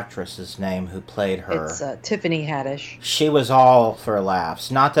the actress's name who played her. It's Tiffany Haddish. She was all for laughs.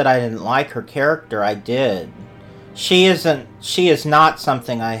 Not that I didn't like her character, I did. She is not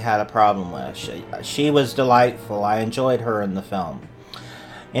something I had a problem with. She was delightful. I enjoyed her in the film.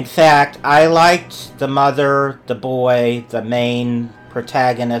 In fact, I liked the mother, the boy, the main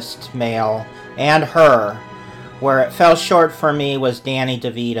protagonist male, and her. Where it fell short for me was Danny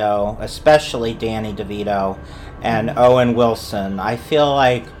DeVito, especially Danny DeVito, and Owen Wilson. I feel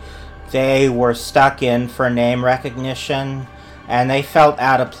like they were stuck in for name recognition, and they felt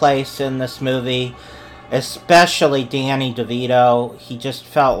out of place in this movie. Especially Danny DeVito. He just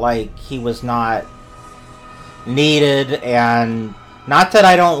felt like he was not needed, and not that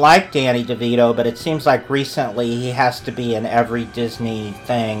I don't like Danny DeVito, but it seems like recently he has to be in every Disney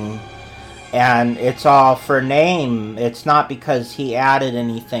thing, and it's all for name. It's not because he added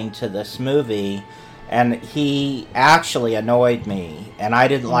anything to this movie, and he actually annoyed me, and I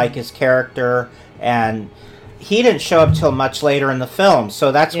didn't like his character, and he didn't show up till much later in the film,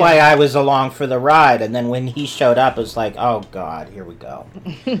 so that's why I was along for the ride. And then when he showed up, it was like, oh God, here we go.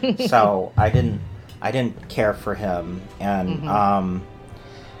 So I didn't care for him. And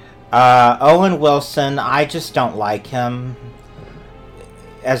Owen Wilson, I just don't like him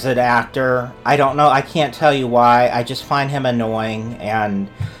as an actor. I don't know. I can't tell you why. I just find him annoying, and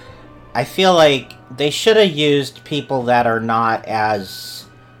I feel like they should have used people that are not as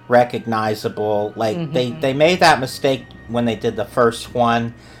recognizable. Like they made that mistake when they did the first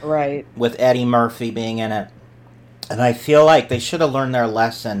one, right, with Eddie Murphy being in it, and I feel like they should have learned their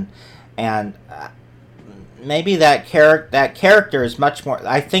lesson. And maybe that character is much more.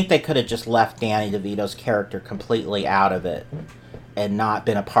 I think they could have just left Danny DeVito's character completely out of it and not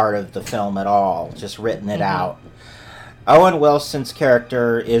been a part of the film at all, just written it out. Owen Wilson's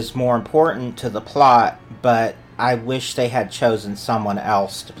character is more important to the plot, but I wish they had chosen someone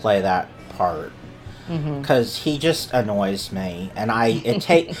else to play that part, because he just annoys me, and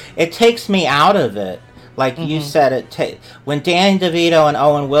it takes me out of it. Like you said, when Danny DeVito and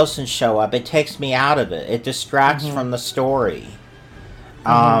Owen Wilson show up, it takes me out of it. It distracts from the story.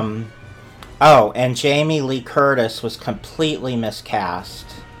 Oh, and Jamie Lee Curtis was completely miscast.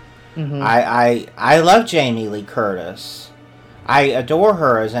 Mm-hmm. I love Jamie Lee Curtis. I adore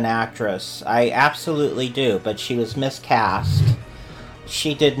her as an actress. I absolutely do, but she was miscast.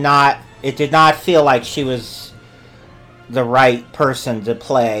 It did not feel like she was the right person to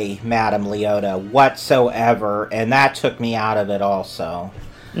play Madame Leota whatsoever, and that took me out of it also.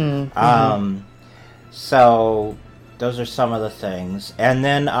 Mm-hmm. So those are some of the things. And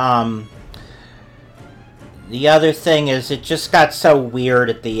then the other thing is it just got so weird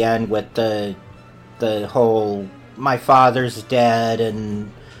at the end with the whole my father's dead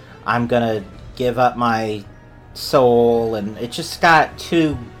and I'm gonna give up my soul, and it just got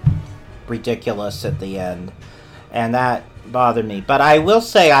too ridiculous at the end, and that bothered me. But I will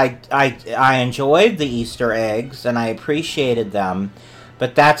say I enjoyed the Easter eggs and I appreciated them,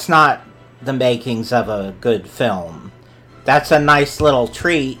 but that's not the makings of a good film. That's a nice little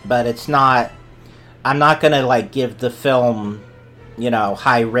treat, but it's not. I'm not gonna like give the film,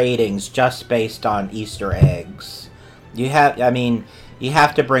 high ratings just based on Easter eggs. You have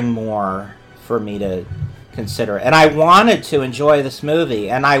to bring more for me to consider. And I wanted to enjoy this movie,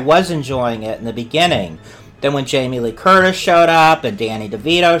 and I was enjoying it in the beginning. Then when Jamie Lee Curtis showed up and Danny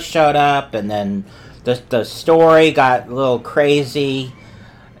DeVito showed up, and then the story got a little crazy,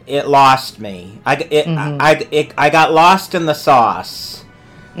 it lost me. I got lost in the sauce.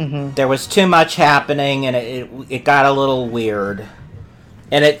 Mm-hmm. There was too much happening, and it got a little weird.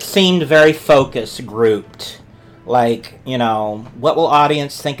 And it seemed very focus grouped. Like, what will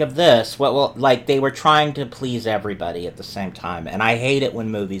audience think of this? They were trying to please everybody at the same time. And I hate it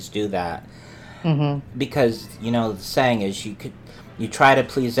when movies do that. Mm-hmm. Because, the saying is you try to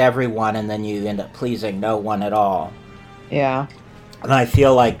please everyone and then you end up pleasing no one at all. Yeah. And I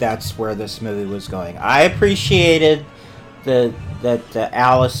feel like that's where this movie was going. I appreciated that the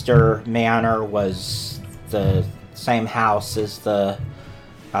Allister Manor was the same house as the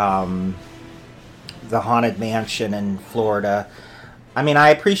Haunted Mansion in Florida. I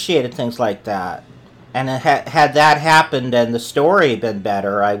appreciated things like that. And had that happened and the story been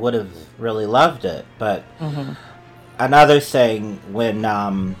better, I would have really loved it. But another thing, when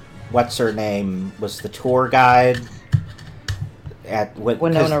what's her name was the tour guide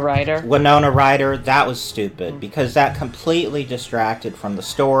Winona Ryder, that was stupid because that completely distracted from the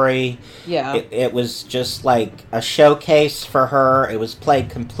story. Yeah. It was just like a showcase for her. It was played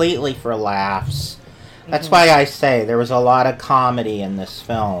completely for laughs. That's why I say there was a lot of comedy in this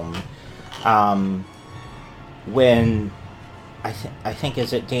film. When I think,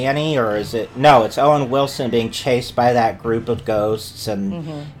 is it Danny or is it... No, it's Owen Wilson being chased by that group of ghosts,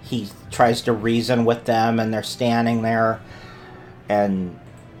 and he tries to reason with them, and they're standing there, and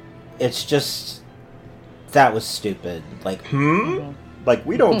it's just... That was stupid. Like, Like,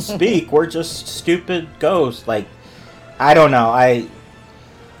 we don't speak, we're just stupid ghosts. Like, I don't know,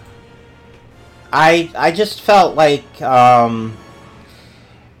 I just felt like,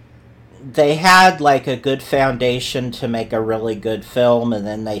 they had like a good foundation to make a really good film, and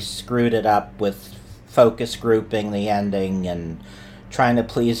then they screwed it up with focus grouping the ending and trying to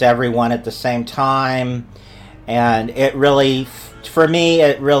please everyone at the same time. And it really, for me,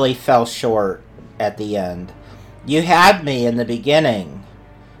 it really fell short at the end. You had me in the beginning.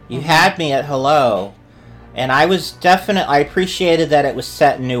 You had me at hello. And I appreciated that it was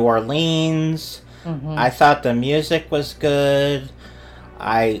set in New Orleans. I thought the music was good.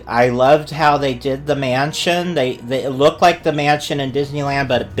 I loved how they did the mansion. It looked like the mansion in Disneyland,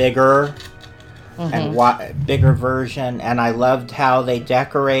 but a bigger and bigger version. And I loved how they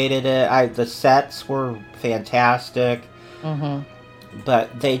decorated it. The sets were fantastic.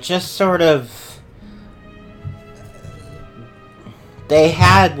 But they just sort of... They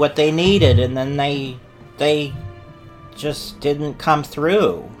had what they needed, and then they just didn't come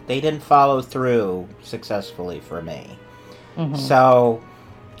through. They didn't follow through successfully for me. So...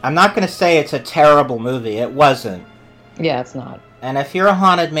 I'm not going to say it's a terrible movie. It wasn't. Yeah, it's not. And if you're a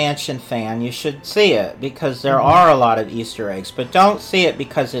Haunted Mansion fan, you should see it, because there are a lot of Easter eggs. But don't see it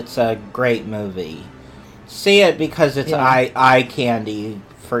because it's a great movie. See it because it's eye candy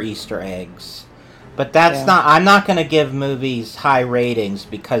for Easter eggs. But that's not... I'm not going to give movies high ratings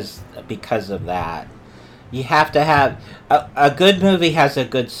because of that. You have to have... A good movie has a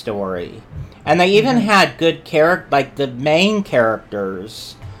good story. And they even had good character... Like, the main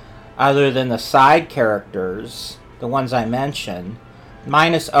characters... Other than the side characters, the ones I mentioned,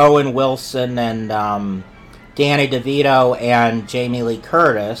 minus Owen Wilson and Danny DeVito and Jamie Lee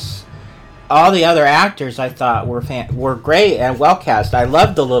Curtis, all the other actors I thought were great and well cast. I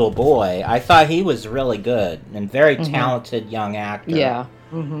loved the little boy. I thought he was really good and very talented young actor. Yeah.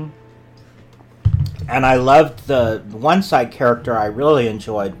 And I loved the one side character I really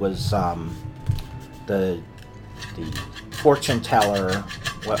enjoyed was the fortune teller.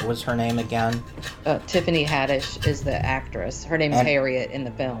 What was her name again? Tiffany Haddish is the actress. Her name's Harriet in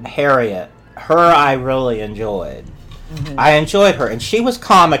the film. Harriet. Her I really enjoyed. Mm-hmm. I enjoyed her. And she was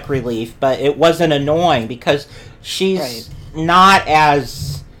comic relief, but it wasn't annoying because she's not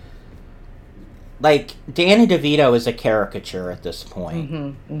as... Like, Danny DeVito is a caricature at this point.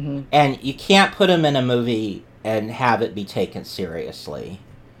 Mm-hmm, mm-hmm. And you can't put him in a movie and have it be taken seriously.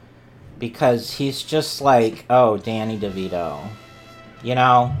 Because he's just like, oh, Danny DeVito. You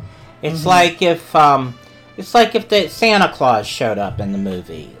know? It's like if the Santa Claus showed up in the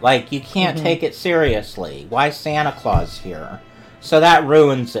movie. Like, you can't take it seriously. Why Santa Claus here? So that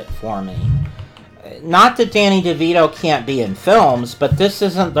ruins it for me. Not that Danny DeVito can't be in films, but this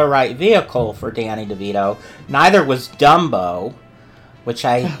isn't the right vehicle for Danny DeVito. Neither was Dumbo, which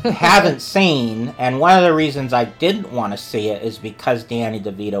I haven't seen, and one of the reasons I didn't want to see it is because Danny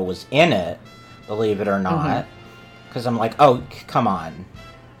DeVito was in it, believe it or not. Because I'm like, oh, come on.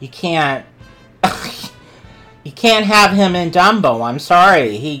 You can't... you can't have him in Dumbo. I'm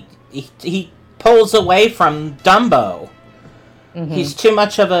sorry. He pulls away from Dumbo. He's too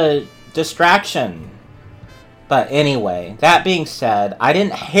much of a distraction. But anyway, that being said, I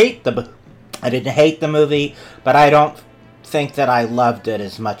didn't hate the movie, but I don't think that I loved it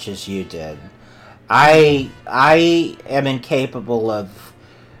as much as you did. I am incapable of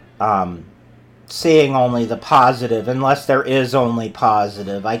seeing only the positive, unless there is only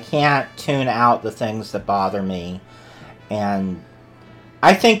positive. I can't tune out the things that bother me. And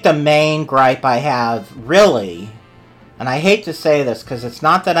I think the main gripe I have, really, and I hate to say this because it's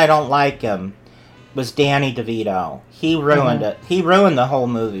not that I don't like him, was Danny DeVito. He ruined it. He ruined the whole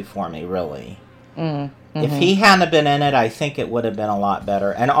movie for me, really. If he hadn't been in it, I think it would have been a lot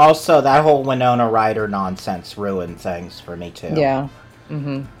better. And also, that whole Winona Ryder nonsense ruined things for me, too. Yeah.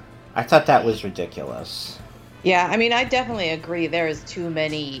 I thought that was ridiculous. Yeah, I mean, I definitely agree. There is too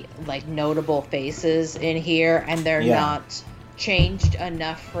many, like, notable faces in here, and they're not changed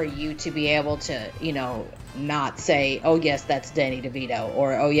enough for you to be able to, you know, not say, oh, yes, that's Danny DeVito,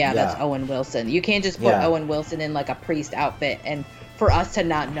 or, oh, yeah, that's Owen Wilson. You can't just put Owen Wilson in, like, a priest outfit and for us to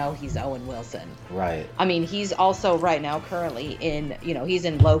not know he's Owen Wilson. Right. I mean, he's also right now currently in, you know, he's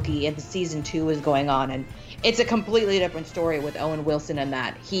in Loki, and season 2 is going on, and it's a completely different story with Owen Wilson in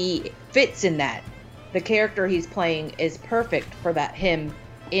that. He fits in that. The character he's playing is perfect for him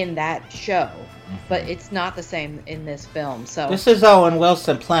in that show, but it's not the same in this film. So this is Owen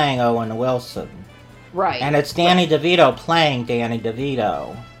Wilson playing Owen Wilson. Right. And it's Danny DeVito playing Danny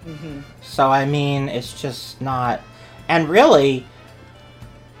DeVito. So, I mean, it's just not... And really,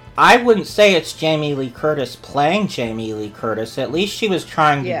 I wouldn't say it's Jamie Lee Curtis playing Jamie Lee Curtis. At least she was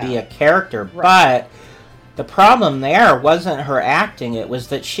trying to be a character. But the problem there wasn't her acting. It was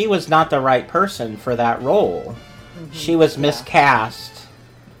that she was not the right person for that role. She was miscast.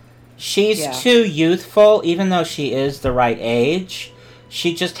 She's too youthful, even though she is the right age.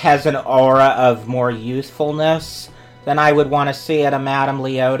 She just has an aura of more youthfulness than I would want to see at a Madame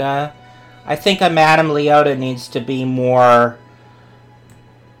Leota. I think a Madame Leota needs to be more...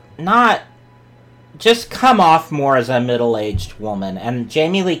 Not... Just come off more as a middle-aged woman. And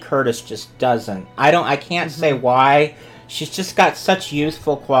Jamie Lee Curtis just doesn't. I can't say why. She's just got such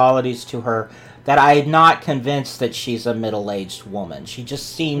youthful qualities to her that I'm not convinced that she's a middle-aged woman. She just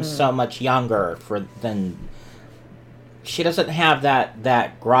seems so much younger than... She doesn't have that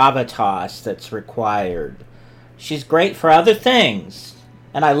gravitas that's required. She's great for other things,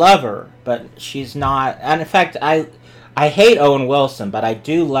 and I love her, but she's not... And in fact, I hate Owen Wilson, but I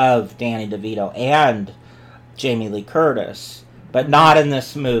do love Danny DeVito and Jamie Lee Curtis, but not in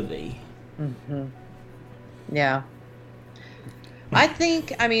this movie. Yeah. I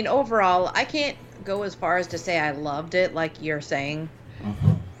think, I mean, overall, I can't go as far as to say I loved it like you're saying.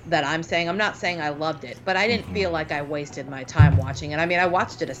 That I'm saying. I'm not saying I loved it, but I didn't feel like I wasted my time watching it. I mean, I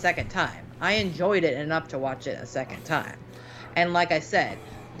watched it a second time. I enjoyed it enough to watch it a second time. And like I said,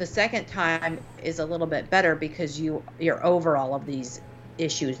 the second time is a little bit better because you're over all of these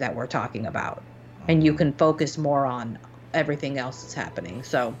issues that we're talking about. And you can focus more on everything else that's happening.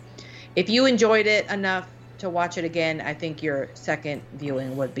 So if you enjoyed it enough to watch it again, I think your second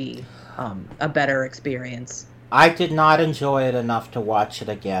viewing would be a better experience. I did not enjoy it enough to watch it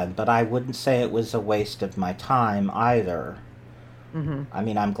again, but I wouldn't say it was a waste of my time either. I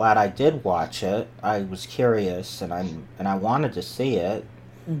mean, I'm glad I did watch it. I was curious, and I wanted to see it,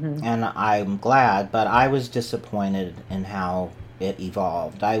 and I'm glad, but I was disappointed in how it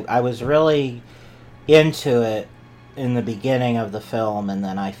evolved. I was really into it in the beginning of the film, and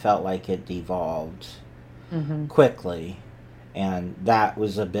then I felt like it devolved quickly, and that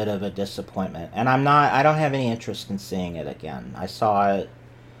was a bit of a disappointment. And I don't have any interest in seeing it again. I saw it,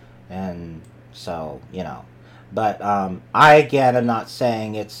 and so, you know. But I, again, am not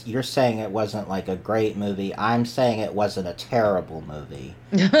saying you're saying it wasn't like a great movie. I'm saying it wasn't a terrible movie.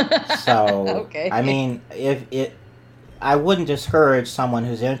 So, okay. I mean, I wouldn't discourage someone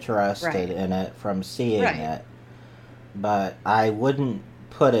who's interested in it from seeing it, but I wouldn't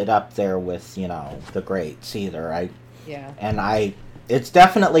put it up there with, you know, the greats either. It's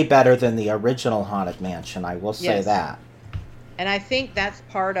definitely better than the original Haunted Mansion, I will say that. And I think that's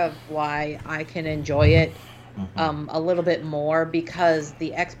part of why I can enjoy it a little bit more, because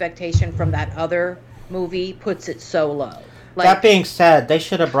the expectation from that other movie puts it so low. Like, that being said, they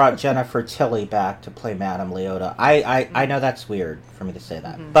should have brought Jennifer Tilly back to play Madame Leota. I know that's weird for me to say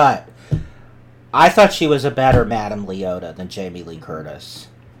that, but I thought she was a better Madame Leota than Jamie Lee Curtis.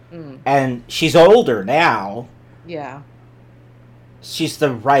 And she's older now. Yeah. She's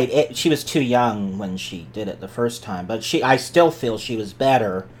she was too young when she did it the first time, but I still feel she was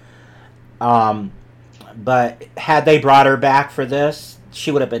better. But had they brought her back for this,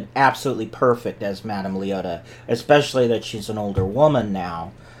 she would have been absolutely perfect as Madame Leota, especially that she's an older woman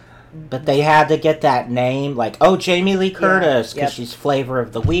now. But they had to get that name, like, Jamie Lee Curtis, because she's Flavor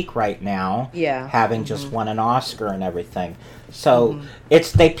of the Week right now, having just won an Oscar and everything. So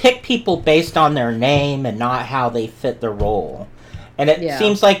they pick people based on their name and not how they fit the role. And it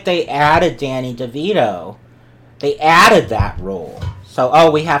seems like they added Danny DeVito. They added that role. So,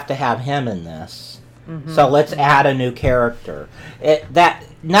 we have to have him in this. So let's add a new character.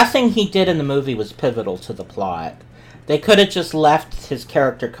 Nothing he did in the movie was pivotal to the plot. They could have just left his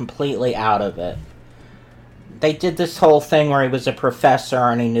character completely out of it. They did this whole thing where he was a professor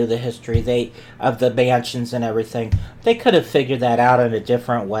and he knew the history of the mansions and everything. They could have figured that out in a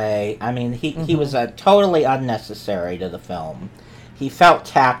different way. I mean, he was totally unnecessary to the film. He felt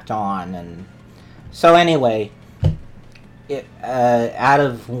tacked on. And so anyway, out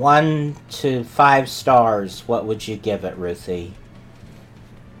of 1 to 5 stars, what would you give it, Ruthie?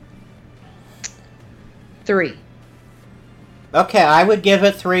 3. Okay, I would give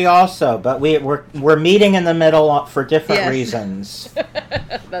it 3 also, but we're meeting in the middle for different reasons.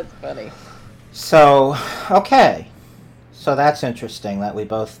 That's funny. So, okay. So that's interesting that we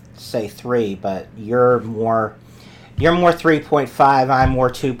both say 3, but you're more 3.5, I'm more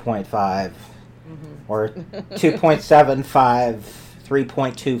 2.5. Or 2.75,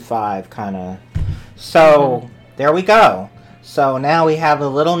 3.25 kind of. So, there we go. So now we have a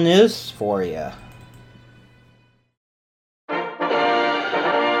little news for you.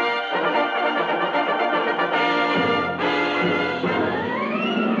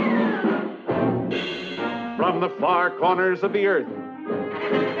 From the far corners of the earth,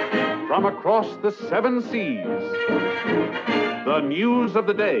 from across the 7 seas, the news of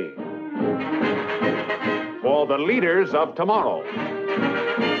the day. For the leaders of tomorrow,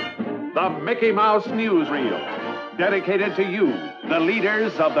 the Mickey Mouse Newsreel, dedicated to you, the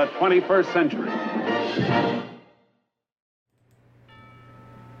leaders of the 21st century.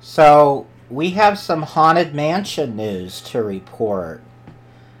 So, we have some Haunted Mansion news to report.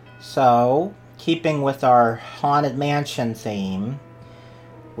 So, keeping with our Haunted Mansion theme,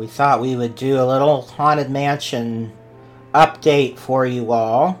 we thought we would do a little Haunted Mansion update for you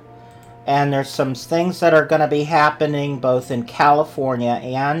all. And there's some things that are going to be happening both in California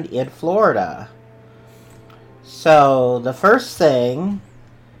and in Florida. So the first thing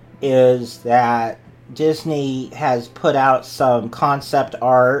is that Disney has put out some concept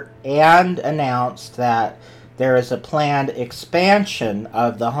art and announced that there is a planned expansion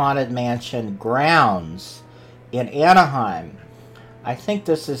of the Haunted Mansion grounds in Anaheim. I think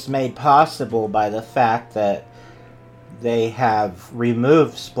this is made possible by the fact that they have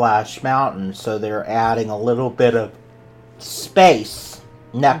removed Splash Mountain, so they're adding a little bit of space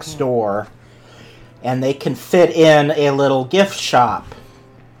next door, and they can fit in a little gift shop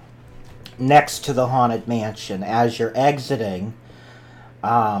next to the Haunted Mansion as you're exiting.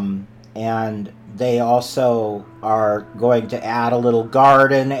 And they also are going to add a little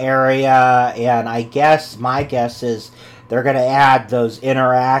garden area, and my guess is they're going to add those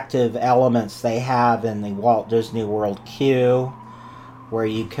interactive elements they have in the Walt Disney World queue, where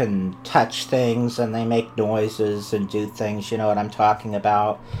you can touch things and they make noises and do things. You know what I'm talking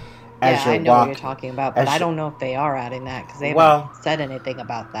about? I know what you're talking about, but I don't know if they are adding that because they haven't said anything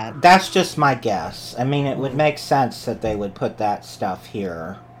about that. That's just my guess. I mean, it would make sense that they would put that stuff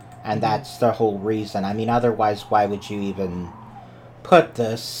here, and that's the whole reason. I mean, otherwise, why would you even put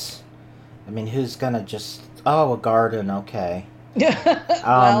this? I mean, who's going to just Oh, a garden, okay.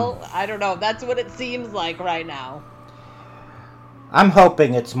 Well, I don't know. That's what it seems like right now. I'm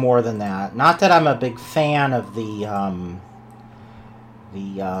hoping it's more than that. Not that I'm a big fan of the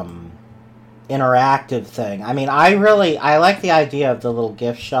interactive thing. I mean, I like the idea of the little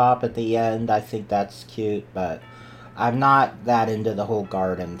gift shop at the end. I think that's cute, but I'm not that into the whole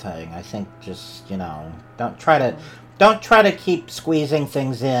garden thing. I think just, don't try to keep squeezing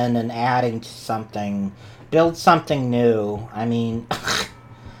things in and adding to something. Build something new. I mean,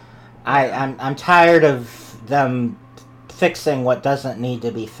 I'm tired of them fixing what doesn't need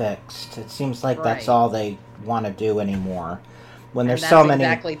to be fixed. It seems like that's all they want to do anymore. When there's so many,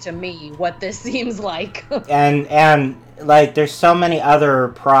 exactly to me what this seems like. and like there's so many other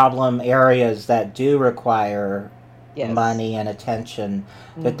problem areas that do require money and attention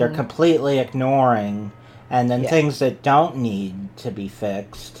that they're completely ignoring, and then things that don't need to be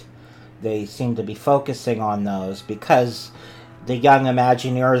fixed, they seem to be focusing on those because the young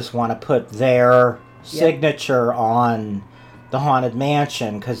Imagineers want to put their signature on the Haunted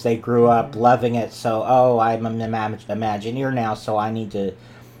Mansion because they grew up loving it. So, I'm an Imagineer now, so I need to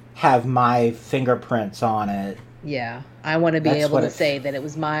have my fingerprints on it. Yeah, I want to be able to say that it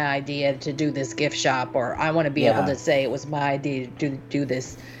was my idea to do this gift shop, or I want to be able to say it was my idea to do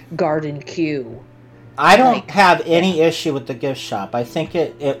this garden queue. I don't have any issue with the gift shop. I think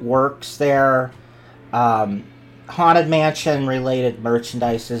it works there. Haunted Mansion related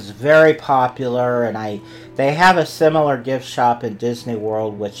merchandise is very popular, and they have a similar gift shop in Disney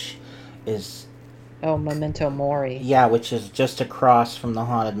World, which is Memento Mori. Yeah, which is just across from the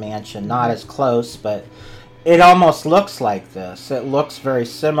Haunted Mansion. Not as close, but it almost looks like this. It looks very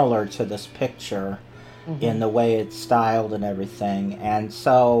similar to this picture in the way it's styled and everything. And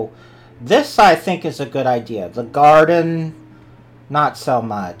so this, I think, is a good idea. The garden, not so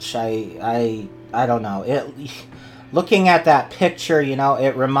much. I don't know. Looking at that picture,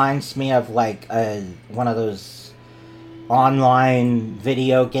 it reminds me of like one of those online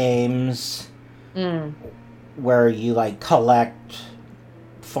video games where you like collect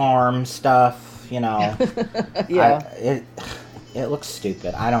farm stuff, Yeah. It looks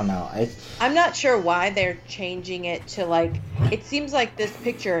stupid. I don't know. I'm not sure why they're changing it to like. It seems like this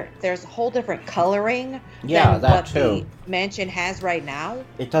picture, there's a whole different coloring than what the mansion has right now.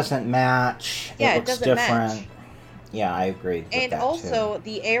 It doesn't match. Yeah, it looks doesn't different. match. Yeah, I agree. And also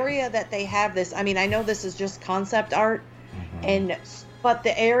the area that they have this. I mean, I know this is just concept art, but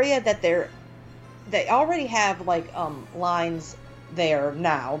the area that they already have like lines there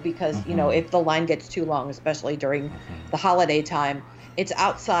now because if the line gets too long, especially during the holiday time, it's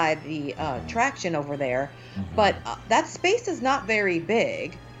outside the attraction over there. But that space is not very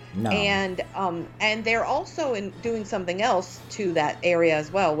big. No. And they're also doing something else to that area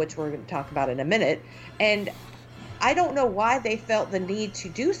as well, which we're going to talk about in a minute. And I don't know why they felt the need to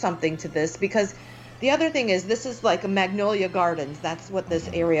do something to this, because the other thing is this is like a Magnolia Gardens. That's what this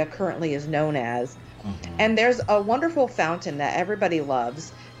area currently is known as. And there's a wonderful fountain that everybody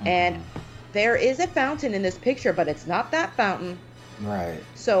loves. And there is a fountain in this picture, but it's not that fountain. Right.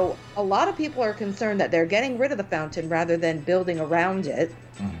 So a lot of people are concerned that they're getting rid of the fountain rather than building around it.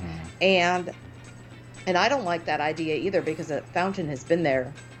 And I don't like that idea either, because the fountain has been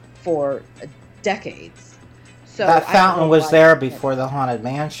there for decades. So that fountain was there before the Haunted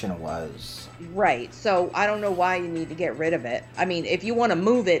Mansion was. Right. So I don't know why you need to get rid of it. I mean, if you want to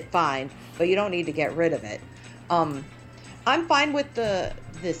move it, fine, but you don't need to get rid of it. I'm fine with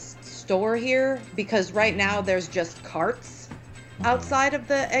this store here because right now there's just carts outside of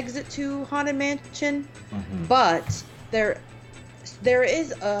the exit to Haunted Mansion, but there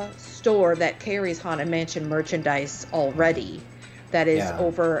is a store that carries Haunted Mansion merchandise already that is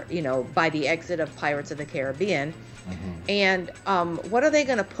over, by the exit of Pirates of the Caribbean. And what are they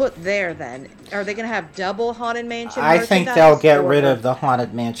going to put there then? Are they going to have double Haunted Mansion merchandise? I think they'll get rid of the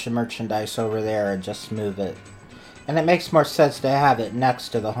Haunted Mansion merchandise over there and just move it. And it makes more sense to have it next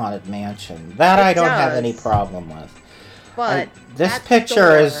to the Haunted Mansion. That I don't have any problem with. But this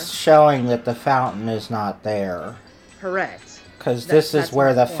picture is showing that the fountain is not there. Correct. Because this is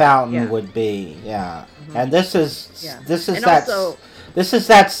where the fountain would be, and this is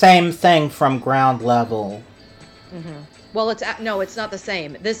that same thing from ground level. Well, it's not the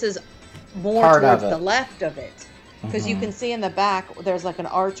same. This is more towards the left of it, because you can see in the back there's like an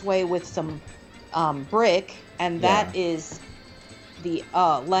archway with some brick, and that is the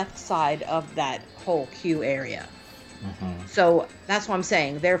left side of that whole queue area. So that's what I'm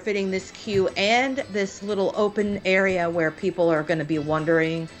saying. They're fitting this queue and this little open area where people are going to be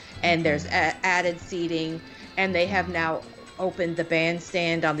wandering, and there's added seating, and they have now opened the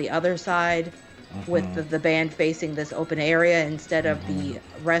bandstand on the other side. with the band facing this open area instead of the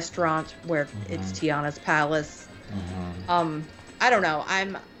restaurant where it's Tiana's palace. I don't know.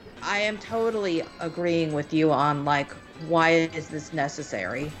 I am totally agreeing with you on like, why is this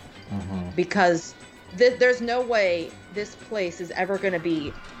necessary? Because there's no way this place is ever going to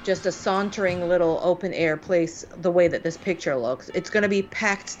be just a sauntering little open air place the way that this picture looks. It's going to be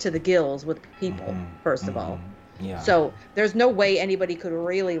packed to the gills with people, first of all. Yeah. So there's no way anybody could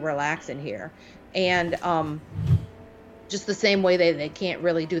really relax in here. And just the same way they can't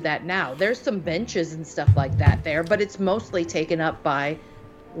really do that now. There's some benches and stuff like that there, but it's mostly taken up by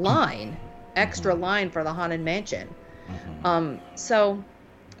extra line for the Haunted Mansion. So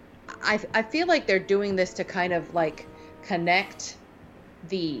I feel like they're doing this to kind of like connect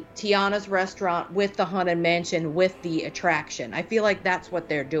the Tiana's restaurant with the Haunted Mansion with the attraction. I feel like that's what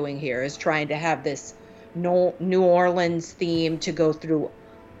they're doing here, is trying to have this New Orleans theme to go through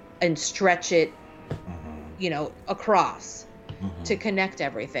and stretch it, across to connect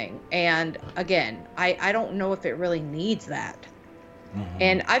everything. And again, I don't know if it really needs that.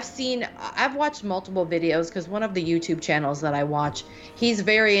 And I've watched multiple videos, because one of the YouTube channels that I watch, he's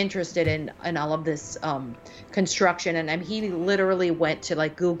very interested in all of this construction, and he literally went to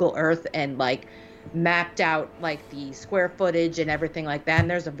like Google Earth and like mapped out like the square footage and everything like that, and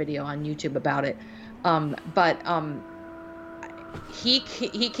there's a video on YouTube about it. But he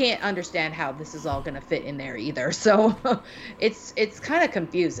can't understand how this is all going to fit in there either, so it's kind of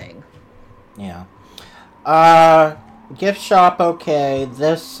confusing. Yeah. Gift shop, okay.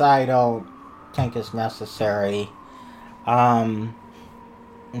 This I don't think is necessary. In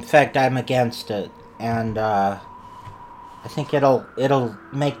fact, I'm against it, and I think it'll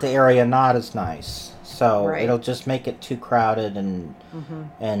make the area not as nice. So it'll just make it too crowded and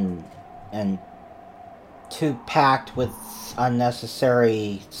too packed with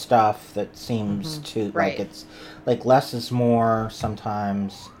unnecessary stuff that seems to like it's like less is more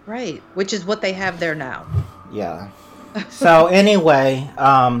sometimes. Right, which is what they have there now. Yeah. So anyway,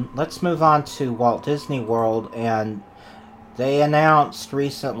 let's move on to Walt Disney World, and they announced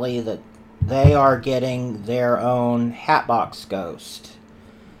recently that they are getting their own Hatbox Ghost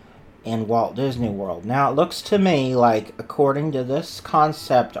in Walt Disney World. Now it looks to me like, according to this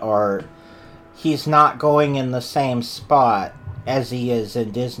concept art, he's not going in the same spot as he is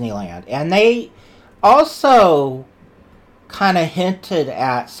in Disneyland. And they also kind of hinted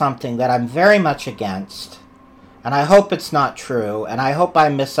at something that I'm very much against. And I hope it's not true, and I hope I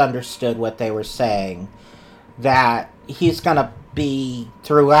misunderstood what they were saying, that he's going to be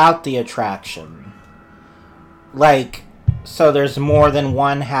throughout the attraction. Like, so there's more than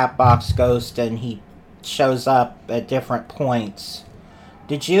one Hatbox Ghost, and he shows up at different points.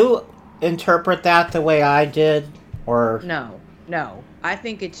 Did you interpret that the way I did? Or No. I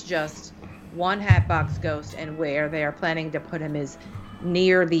think it's just one Hatbox Ghost, and where they are planning to put him is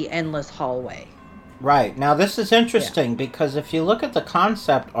near the endless hallway. Right. Now, this is interesting because if you look at the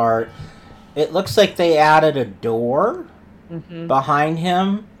concept art, it looks like they added a door behind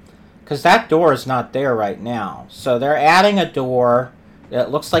him, because that door is not there right now. So they're adding a door. It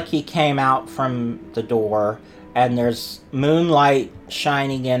looks like he came out from the door, and there's moonlight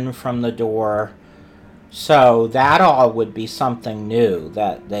shining in from the door. So that all would be something new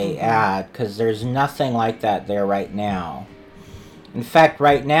that they add, because there's nothing like that there right now. In fact,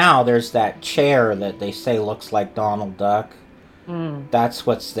 right now, there's that chair that they say looks like Donald Duck. That's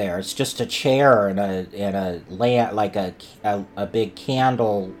what's there. It's just a chair and a lamp, like a big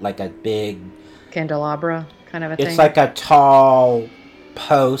candle, like a big candelabra kind of a thing. It's like a tall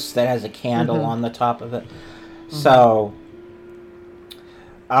post that has a candle on the top of it. So,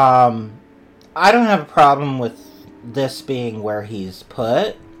 I don't have a problem with this being where he's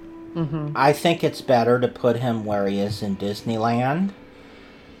put. I think it's better to put him where he is in Disneyland.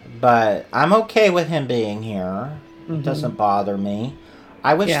 But I'm okay with him being here. It doesn't bother me.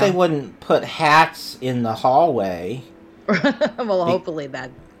 I wish they wouldn't put hats in the hallway. Well, hopefully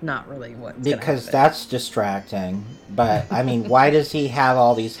that's not really what's because that's distracting. But, I mean, why does he have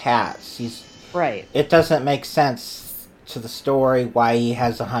all these hats? Right. It doesn't make sense to the story why he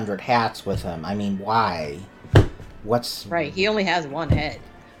has 100 hats with him. I mean, why? Right, he only has one head.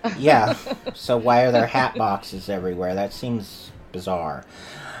 Yeah, so why are there hat boxes everywhere? That seems bizarre.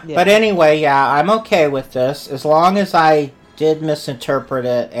 Yeah. But anyway, I'm okay with this. As long as I did misinterpret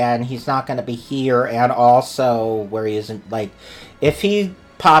it and he's not going to be here and also where he isn't, like, if he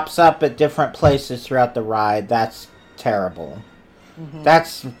pops up at different places throughout the ride, that's terrible.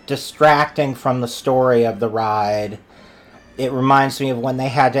 That's distracting from the story of the ride. It reminds me of when they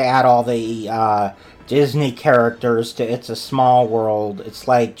had to add all the Disney characters to It's a Small World. It's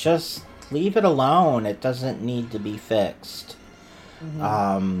like, just leave it alone. It doesn't need to be fixed.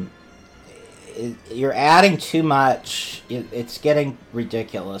 You're adding too much. It's getting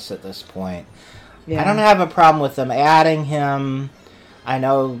ridiculous at this point. Yeah. I don't have a problem with them adding him. I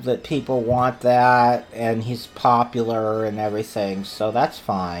know that people want that, and he's popular and everything, so that's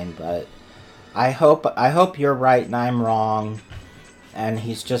fine. But I hope you're right and I'm wrong, and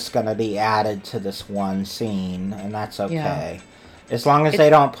he's just going to be added to this one scene, and that's okay. Yeah. As long as they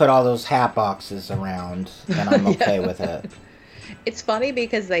don't put all those hat boxes around, then I'm okay with it. It's funny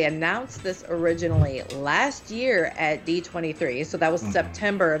because they announced this originally last year at D23, so that was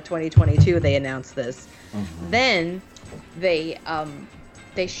September of 2022 they announced this. Then they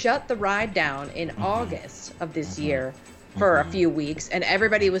shut the ride down in August of this year for a few weeks, and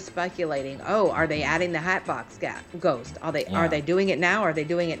everybody was speculating, oh, are they adding the Hatbox Ghost? Are they doing it now? Are they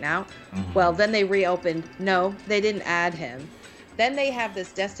doing it now? Well, then they reopened. No, they didn't add him. Then they have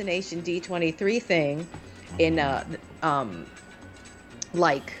this Destination D23 thing in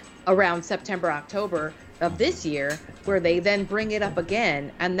like around September, October of this year, where they then bring it up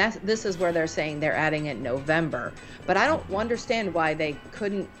again, and this is where they're saying they're adding it in November. But I don't understand why they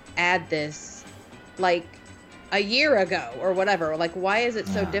couldn't add this like a year ago or whatever. Like, why is it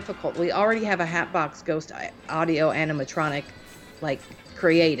so difficult? We already have a Hatbox Ghost audio animatronic like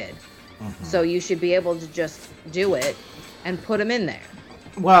created, so you should be able to just do it and put them in there.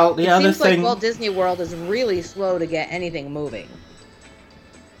 Well, the other thing, it seems like Walt Disney World is really slow to get anything moving.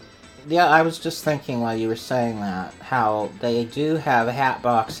 Yeah, I was just thinking while you were saying that, how they do have hat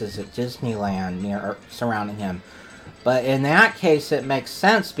boxes at Disneyland surrounding him. But in that case, it makes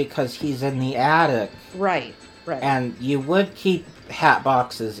sense because he's in the attic. Right. And you would keep hat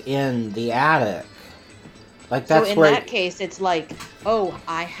boxes in the attic. Like that's so in that case, it's like, oh,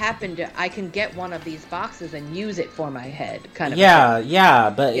 I can get one of these boxes and use it for my head, kind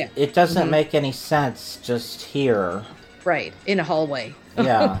of. But it doesn't make any sense just here. Right, in a hallway.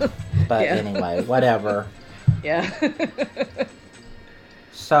 Yeah, but anyway, whatever. Yeah.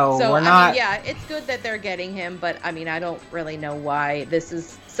 So we're not. I mean, it's good that they're getting him, but I mean, I don't really know why this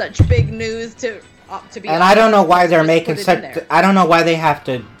is such big news to be. And I don't know why they're making such. I don't know why they have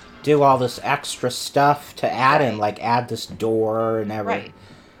to do all this extra stuff to add him, like add this door and everything. Right.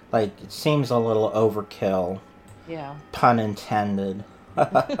 Like it seems a little overkill. Yeah. Pun intended.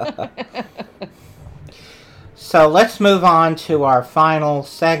 So let's move on to our final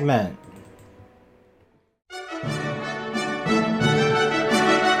segment.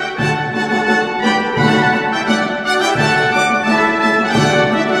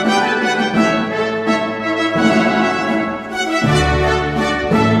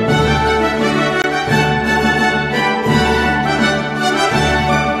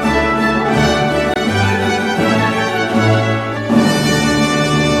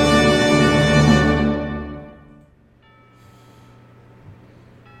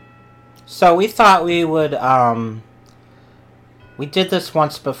 So we thought we would, we did this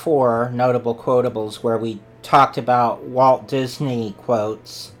once before, Notable Quotables, where we talked about Walt Disney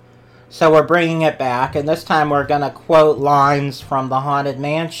quotes. So we're bringing it back, and this time we're going to quote lines from the Haunted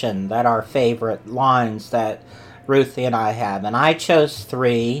Mansion that are favorite lines that Ruthie and I have. And I chose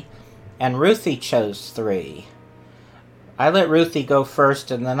 3, and Ruthie chose 3. I let Ruthie go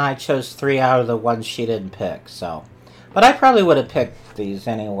first, and then I chose 3 out of the ones she didn't pick, so. But I probably would have picked these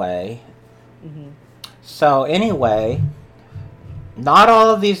anyway. So anyway, not all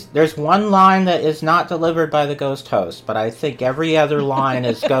of these, there's one line that is not delivered by the ghost host, but I think every other line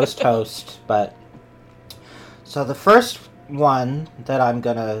is ghost host. But so the first one that I'm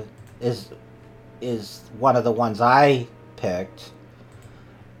gonna is one of the ones I picked,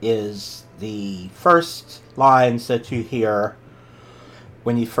 is the first lines that you hear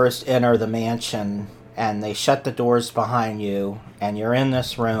when you first enter the mansion and they shut the doors behind you and you're in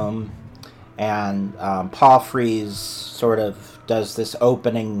this room. And Paul Frees sort of does this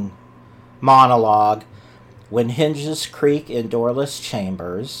opening monologue. When hinges creak in doorless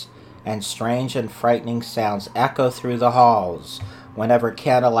chambers, and strange and frightening sounds echo through the halls, whenever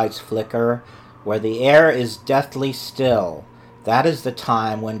candlelights flicker, where the air is deathly still, that is the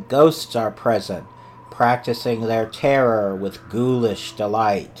time when ghosts are present, practicing their terror with ghoulish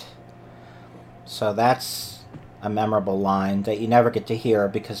delight. So that's a memorable line that you never get to hear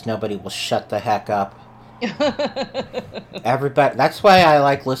because nobody will shut the heck up. Everybody. That's why I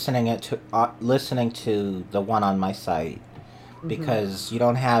like listening to the one on my site, because you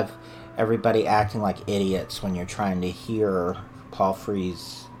don't have everybody acting like idiots when you're trying to hear Paul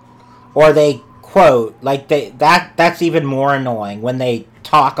Frees, or they quote like that's even more annoying when they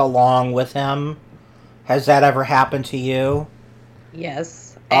talk along with him. Has that ever happened to you?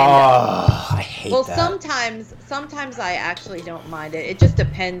 Yes. I hate well, that. sometimes I actually don't mind it. It just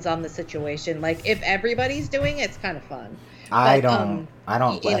depends on the situation. Like if everybody's doing it, it's kind of fun. I But,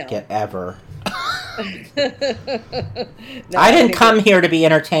 don't like it ever. No, I didn't come here to be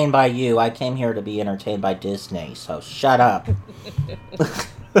entertained by you. I came here to be entertained by Disney. So shut up.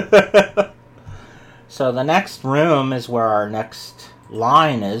 So the next room is where our next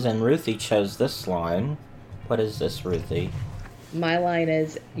line is, and Ruthie chose this line. What is this, Ruthie? My line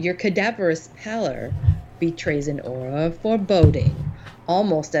is, your cadaverous pallor betrays an aura of foreboding,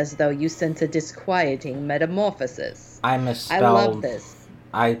 almost as though you sense a disquieting metamorphosis. I misspelled. I love this.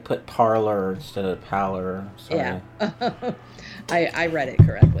 I put parlor instead of pallor. Sorry. Yeah. I read it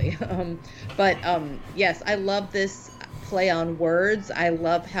correctly. But yes, I love this play on words. I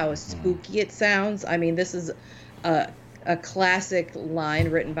love how spooky it sounds. I mean, this is a classic line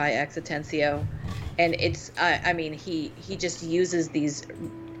written by Exitencio. And it's, I mean, he just uses these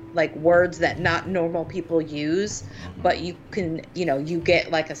like words that not normal people use, but you can, you get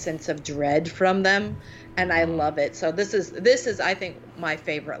like a sense of dread from them, and I love it. So this is I think my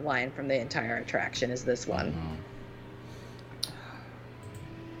favorite line from the entire attraction is this one.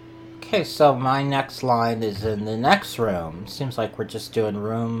 Okay, so my next line is in the next room. Seems like we're just doing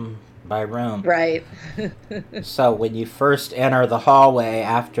room by room. Right. So when you first enter the hallway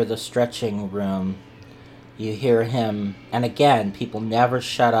after the stretching room, you hear him, and again, people never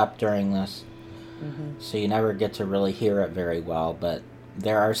shut up during this, so you never get to really hear it very well, but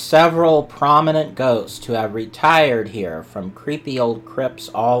there are several prominent ghosts who have retired here from creepy old crypts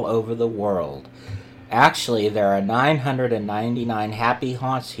all over the world. Actually, there are 999 happy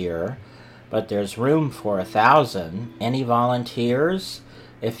haunts here, but there's room for 1,000. Any volunteers?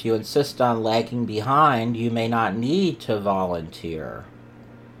 If you insist on lagging behind, you may not need to volunteer.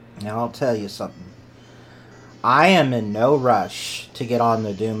 Now, I'll tell you something. I am in no rush to get on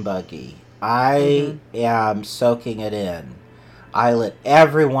the Doom Buggy. I am soaking it in. I let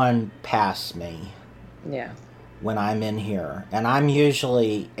everyone pass me. Yeah. When I'm in here, and I'm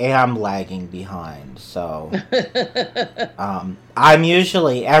usually am lagging behind, so I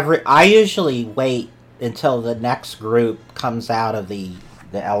usually wait until the next group comes out of the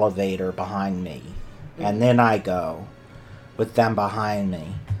elevator behind me, and then I go with them behind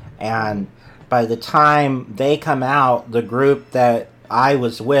me, and by the time they come out, the group that I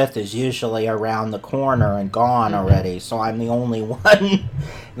was with is usually around the corner and gone already, so I'm the only one,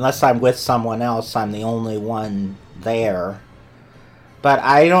 unless I'm with someone else, I'm the only one there. But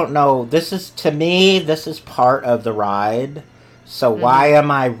I don't know, to me, this is part of the ride, so why am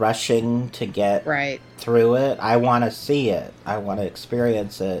I rushing to get through it? I want to see it. I want to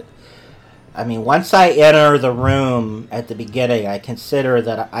experience it. I mean, once I enter the room at the beginning, I consider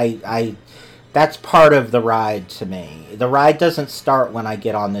that that's part of the ride to me. The ride doesn't start when I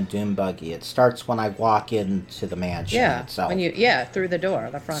get on the Doom Buggy. It starts when I walk into the mansion itself. Through the door,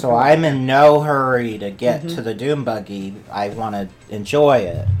 the front door. So I'm in no hurry to get to the Doom Buggy. I want to enjoy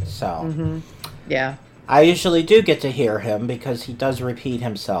it. So yeah, I usually do get to hear him because he does repeat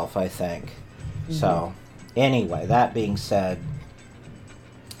himself, I think. So anyway, that being said,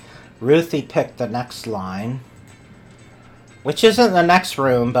 Ruthie picked the next line, which isn't the next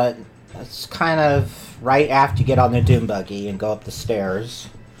room, but it's kind of right after you get on the Doom Buggy and go up the stairs.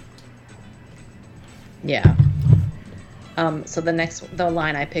 Yeah. So the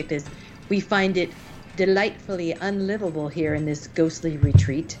line I picked is, we find it delightfully unlivable here in this ghostly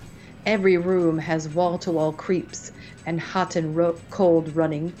retreat. Every room has wall-to-wall creeps and hot and cold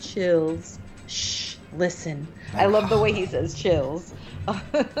running chills. Shh, listen. I love the way he says chills.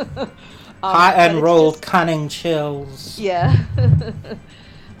 Hot and rolled cunning chills. Yeah.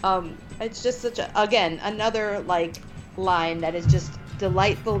 It's just another line that is just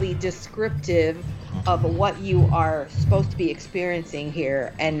delightfully descriptive of what you are supposed to be experiencing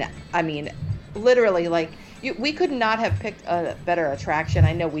here. And I mean, literally, we could not have picked a better attraction.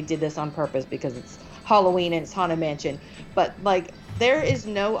 I know we did this on purpose because it's Halloween and it's Haunted Mansion, but there is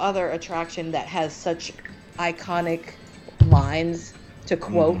no other attraction that has such iconic lines to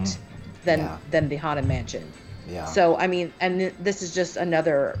quote than the Haunted Mansion. Yeah. So, I mean, and this is just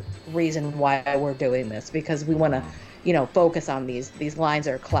another reason why we're doing this, because we want to, focus on these. These lines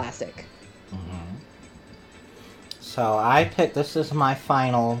are classic. So I picked, this is my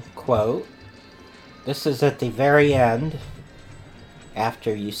final quote. This is at the very end,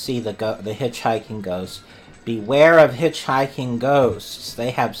 after you see the hitchhiking ghost. Beware of hitchhiking ghosts.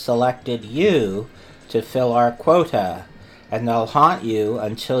 They have selected you to fill our quota, and they'll haunt you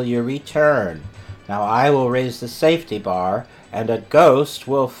until you return. Now I will raise the safety bar, and a ghost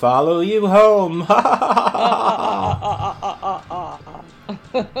will follow you home.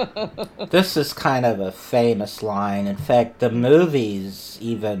 This is kind of a famous line. In fact, the movies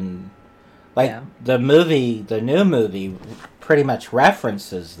even, like the new movie pretty much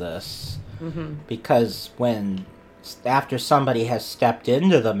references this. Because after somebody has stepped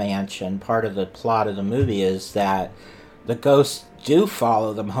into the mansion, part of the plot of the movie is that the ghosts do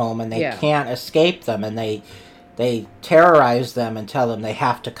follow them home and they can't escape them, and they terrorize them and tell them they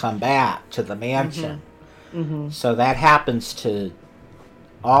have to come back to the mansion. So that happens to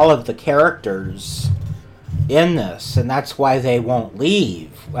all of the characters in this, and that's why they won't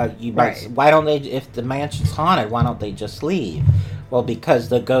leave. Why don't they, if the mansion's haunted, why don't they just leave? Well, because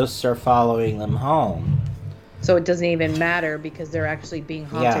the ghosts are following them home. So it doesn't even matter because they're actually being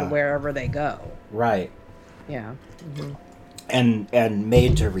haunted wherever they go. Right. Yeah. And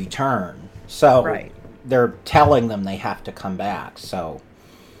made to return. So they're telling them they have to come back. So,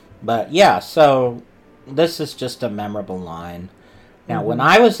 but yeah, so this is just a memorable line. Now, when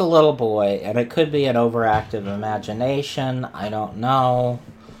I was a little boy, and it could be an overactive imagination, I don't know,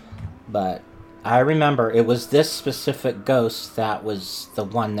 but I remember it was this specific ghost that was the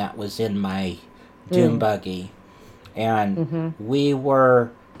one that was in my doom buggy. And we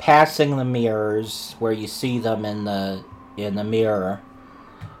were passing the mirrors where you see them in the mirror.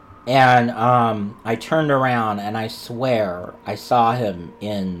 And I turned around and I swear I saw him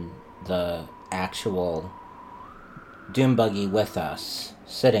in the actual doom buggy with us,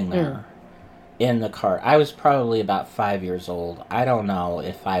 sitting there in the cart. I was probably about 5 years old. I don't know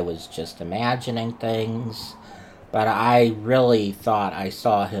if I was just imagining things, but I really thought I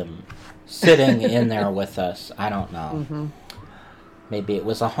saw him sitting in there with us. I don't know. Maybe it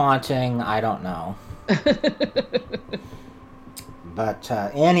was a haunting. I don't know. But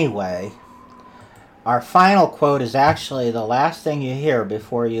anyway, our final quote is actually the last thing you hear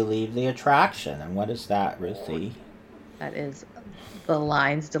before you leave the attraction. And what is that, Ruthie? That is the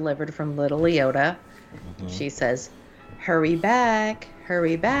lines delivered from Little Leota. She says, hurry back,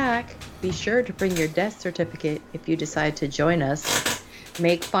 be sure to bring your death certificate if you decide to join us.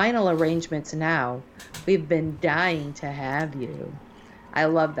 Make final arrangements now. We've been dying to have you. I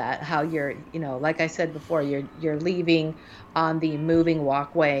love that, how you're, like I said before, you're leaving on the moving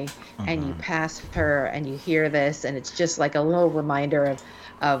walkway and you pass her and you hear this, and it's just like a little reminder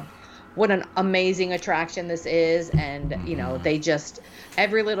of what an amazing attraction this is. And they just,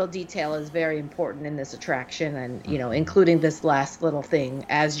 every little detail is very important in this attraction, and including this last little thing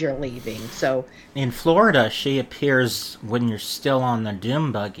as you're leaving. So in Florida, she appears when you're still on the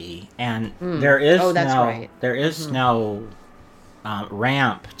doom buggy, and there is no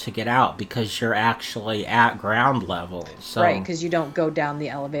ramp to get out because you're actually at ground level. So, right, because you don't go down the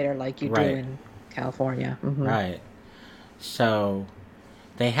elevator like you do in California. Right. So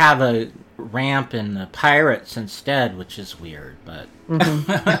they have a ramp in the Pirates instead, which is weird, but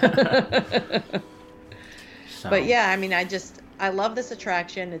But yeah, I mean, I love this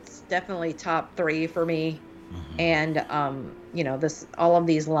attraction. It's definitely top 3 for me. And all of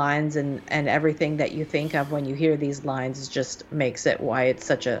these lines and everything that you think of when you hear these lines just makes it why it's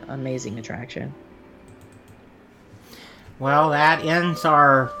such an amazing attraction. Well, that ends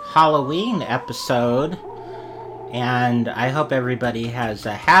our Halloween episode, and I hope everybody has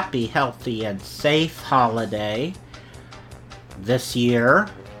a happy, healthy, and safe holiday this year.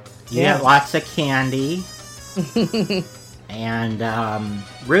 You get lots of candy. And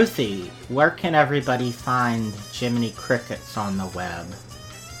Ruthie, where can everybody find Jiminy Crickets on the web?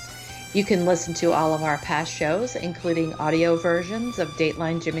 You can listen to all of our past shows, including audio versions of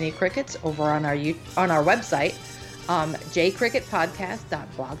Dateline Jiminy Crickets, over on our website,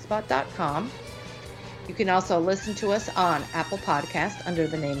 jcricketpodcast.blogspot.com. You can also listen to us on Apple Podcasts under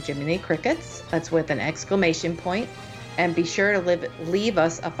the name Jiminy Crickets. That's with an exclamation point. And be sure to leave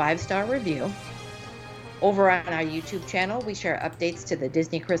us a 5-star review. Over on our YouTube channel, we share updates to the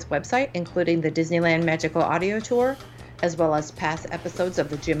Disney Chris website, including the Disneyland Magical Audio Tour, as well as past episodes of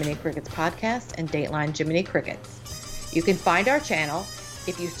the Jiminy Crickets podcast and Dateline Jiminy Crickets. You can find our channel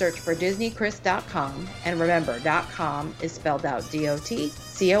if you search for DisneyChris.com, and remember, .com is spelled out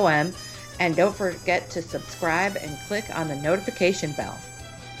DOTCOM, and don't forget to subscribe and click on the notification bell.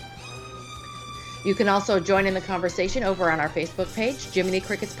 You can also join in the conversation over on our Facebook page, Jiminy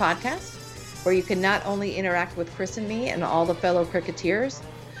Crickets Podcast, where you can not only interact with Chris and me and all the fellow Cricketeers,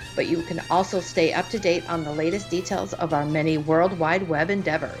 but you can also stay up to date on the latest details of our many World Wide Web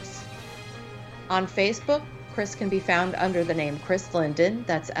endeavors. On Facebook, Chris can be found under the name Chris Linden,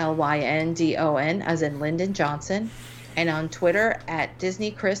 that's Lyndon as in Lyndon Johnson, and on Twitter at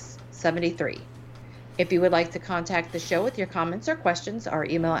DisneyChris73. If you would like to contact the show with your comments or questions, our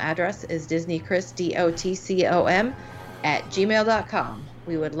email address is DisneyChris, DOTCOM, gmail.com.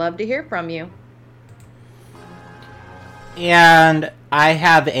 We would love to hear from you. And I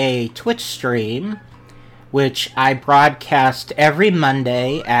have a Twitch stream, which I broadcast every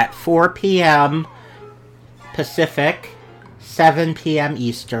Monday at 4 p.m. Pacific, 7 p.m.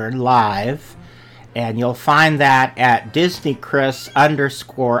 Eastern, live. And you'll find that at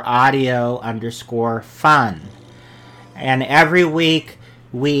DisneyChris_audio_fun. And every week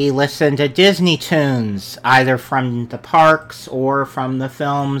we listen to Disney tunes, either from the parks or from the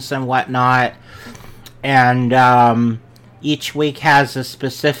films and whatnot. And each week has a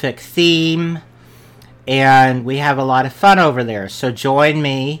specific theme, and we have a lot of fun over there. So join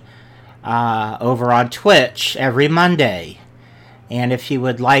me over on Twitch every Monday. And if you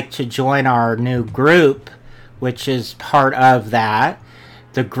would like to join our new group, which is part of that,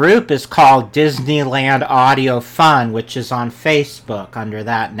 the group is called Disneyland Audio Fun, which is on Facebook under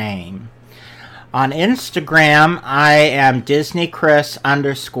that name. On Instagram, I am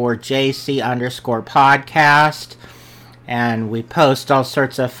DisneyChris_JC_podcast. And we post all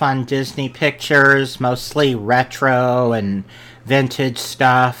sorts of fun Disney pictures, mostly retro and vintage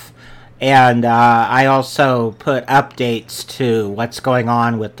stuff. And I also put updates to what's going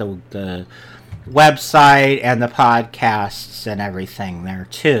on with the website and the podcasts and everything there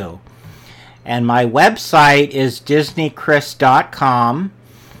too. And my website is DisneyChris.com.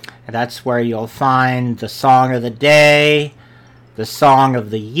 That's where you'll find the song of the day, the song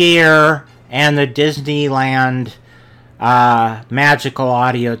of the year, and the Disneyland Magical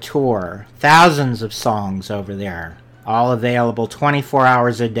Audio Tour. Thousands of songs over there, all available 24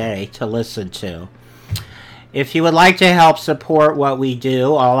 hours a day to listen to. If you would like to help support what we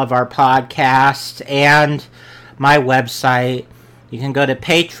do, all of our podcasts and my website, you can go to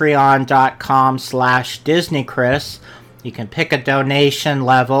patreon.com/DisneyChris. You can pick a donation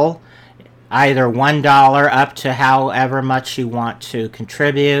level, either $1 up to however much you want to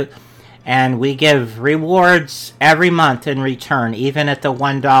contribute. And we give rewards every month in return. Even at the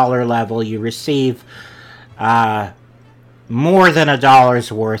 $1 level, you receive more than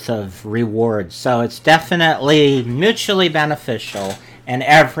 $1's worth of rewards. So it's definitely mutually beneficial, and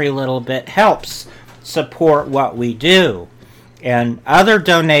every little bit helps support what we do. And other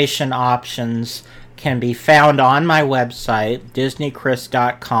donation options can be found on my website,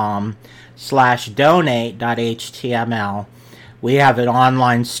 disneychris.com/donate.html. We have an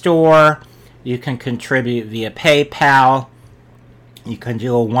online store. You can contribute via PayPal. You can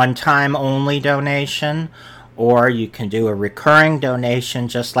do a one-time only donation, or you can do a recurring donation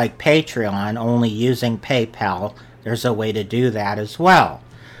just like Patreon, only using PayPal. There's a way to do that as well.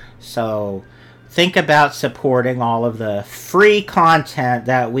 So think about supporting all of the free content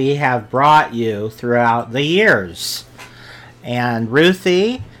that we have brought you throughout the years. And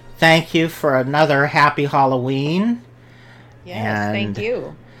Ruthie, thank you for another happy Halloween. Yes, and thank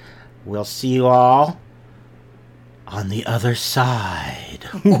you. We'll see you all on the other side.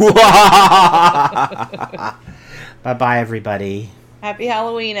 Bye-bye, everybody. Happy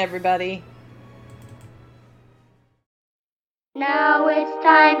Halloween, everybody. Now it's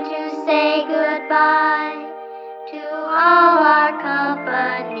time to say goodbye to all our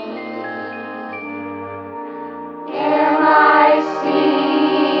company. M-I-C.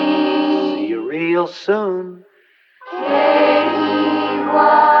 See you real soon. K-E-Y.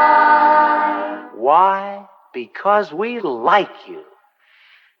 Why? Because we like you.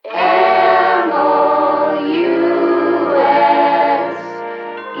 M-O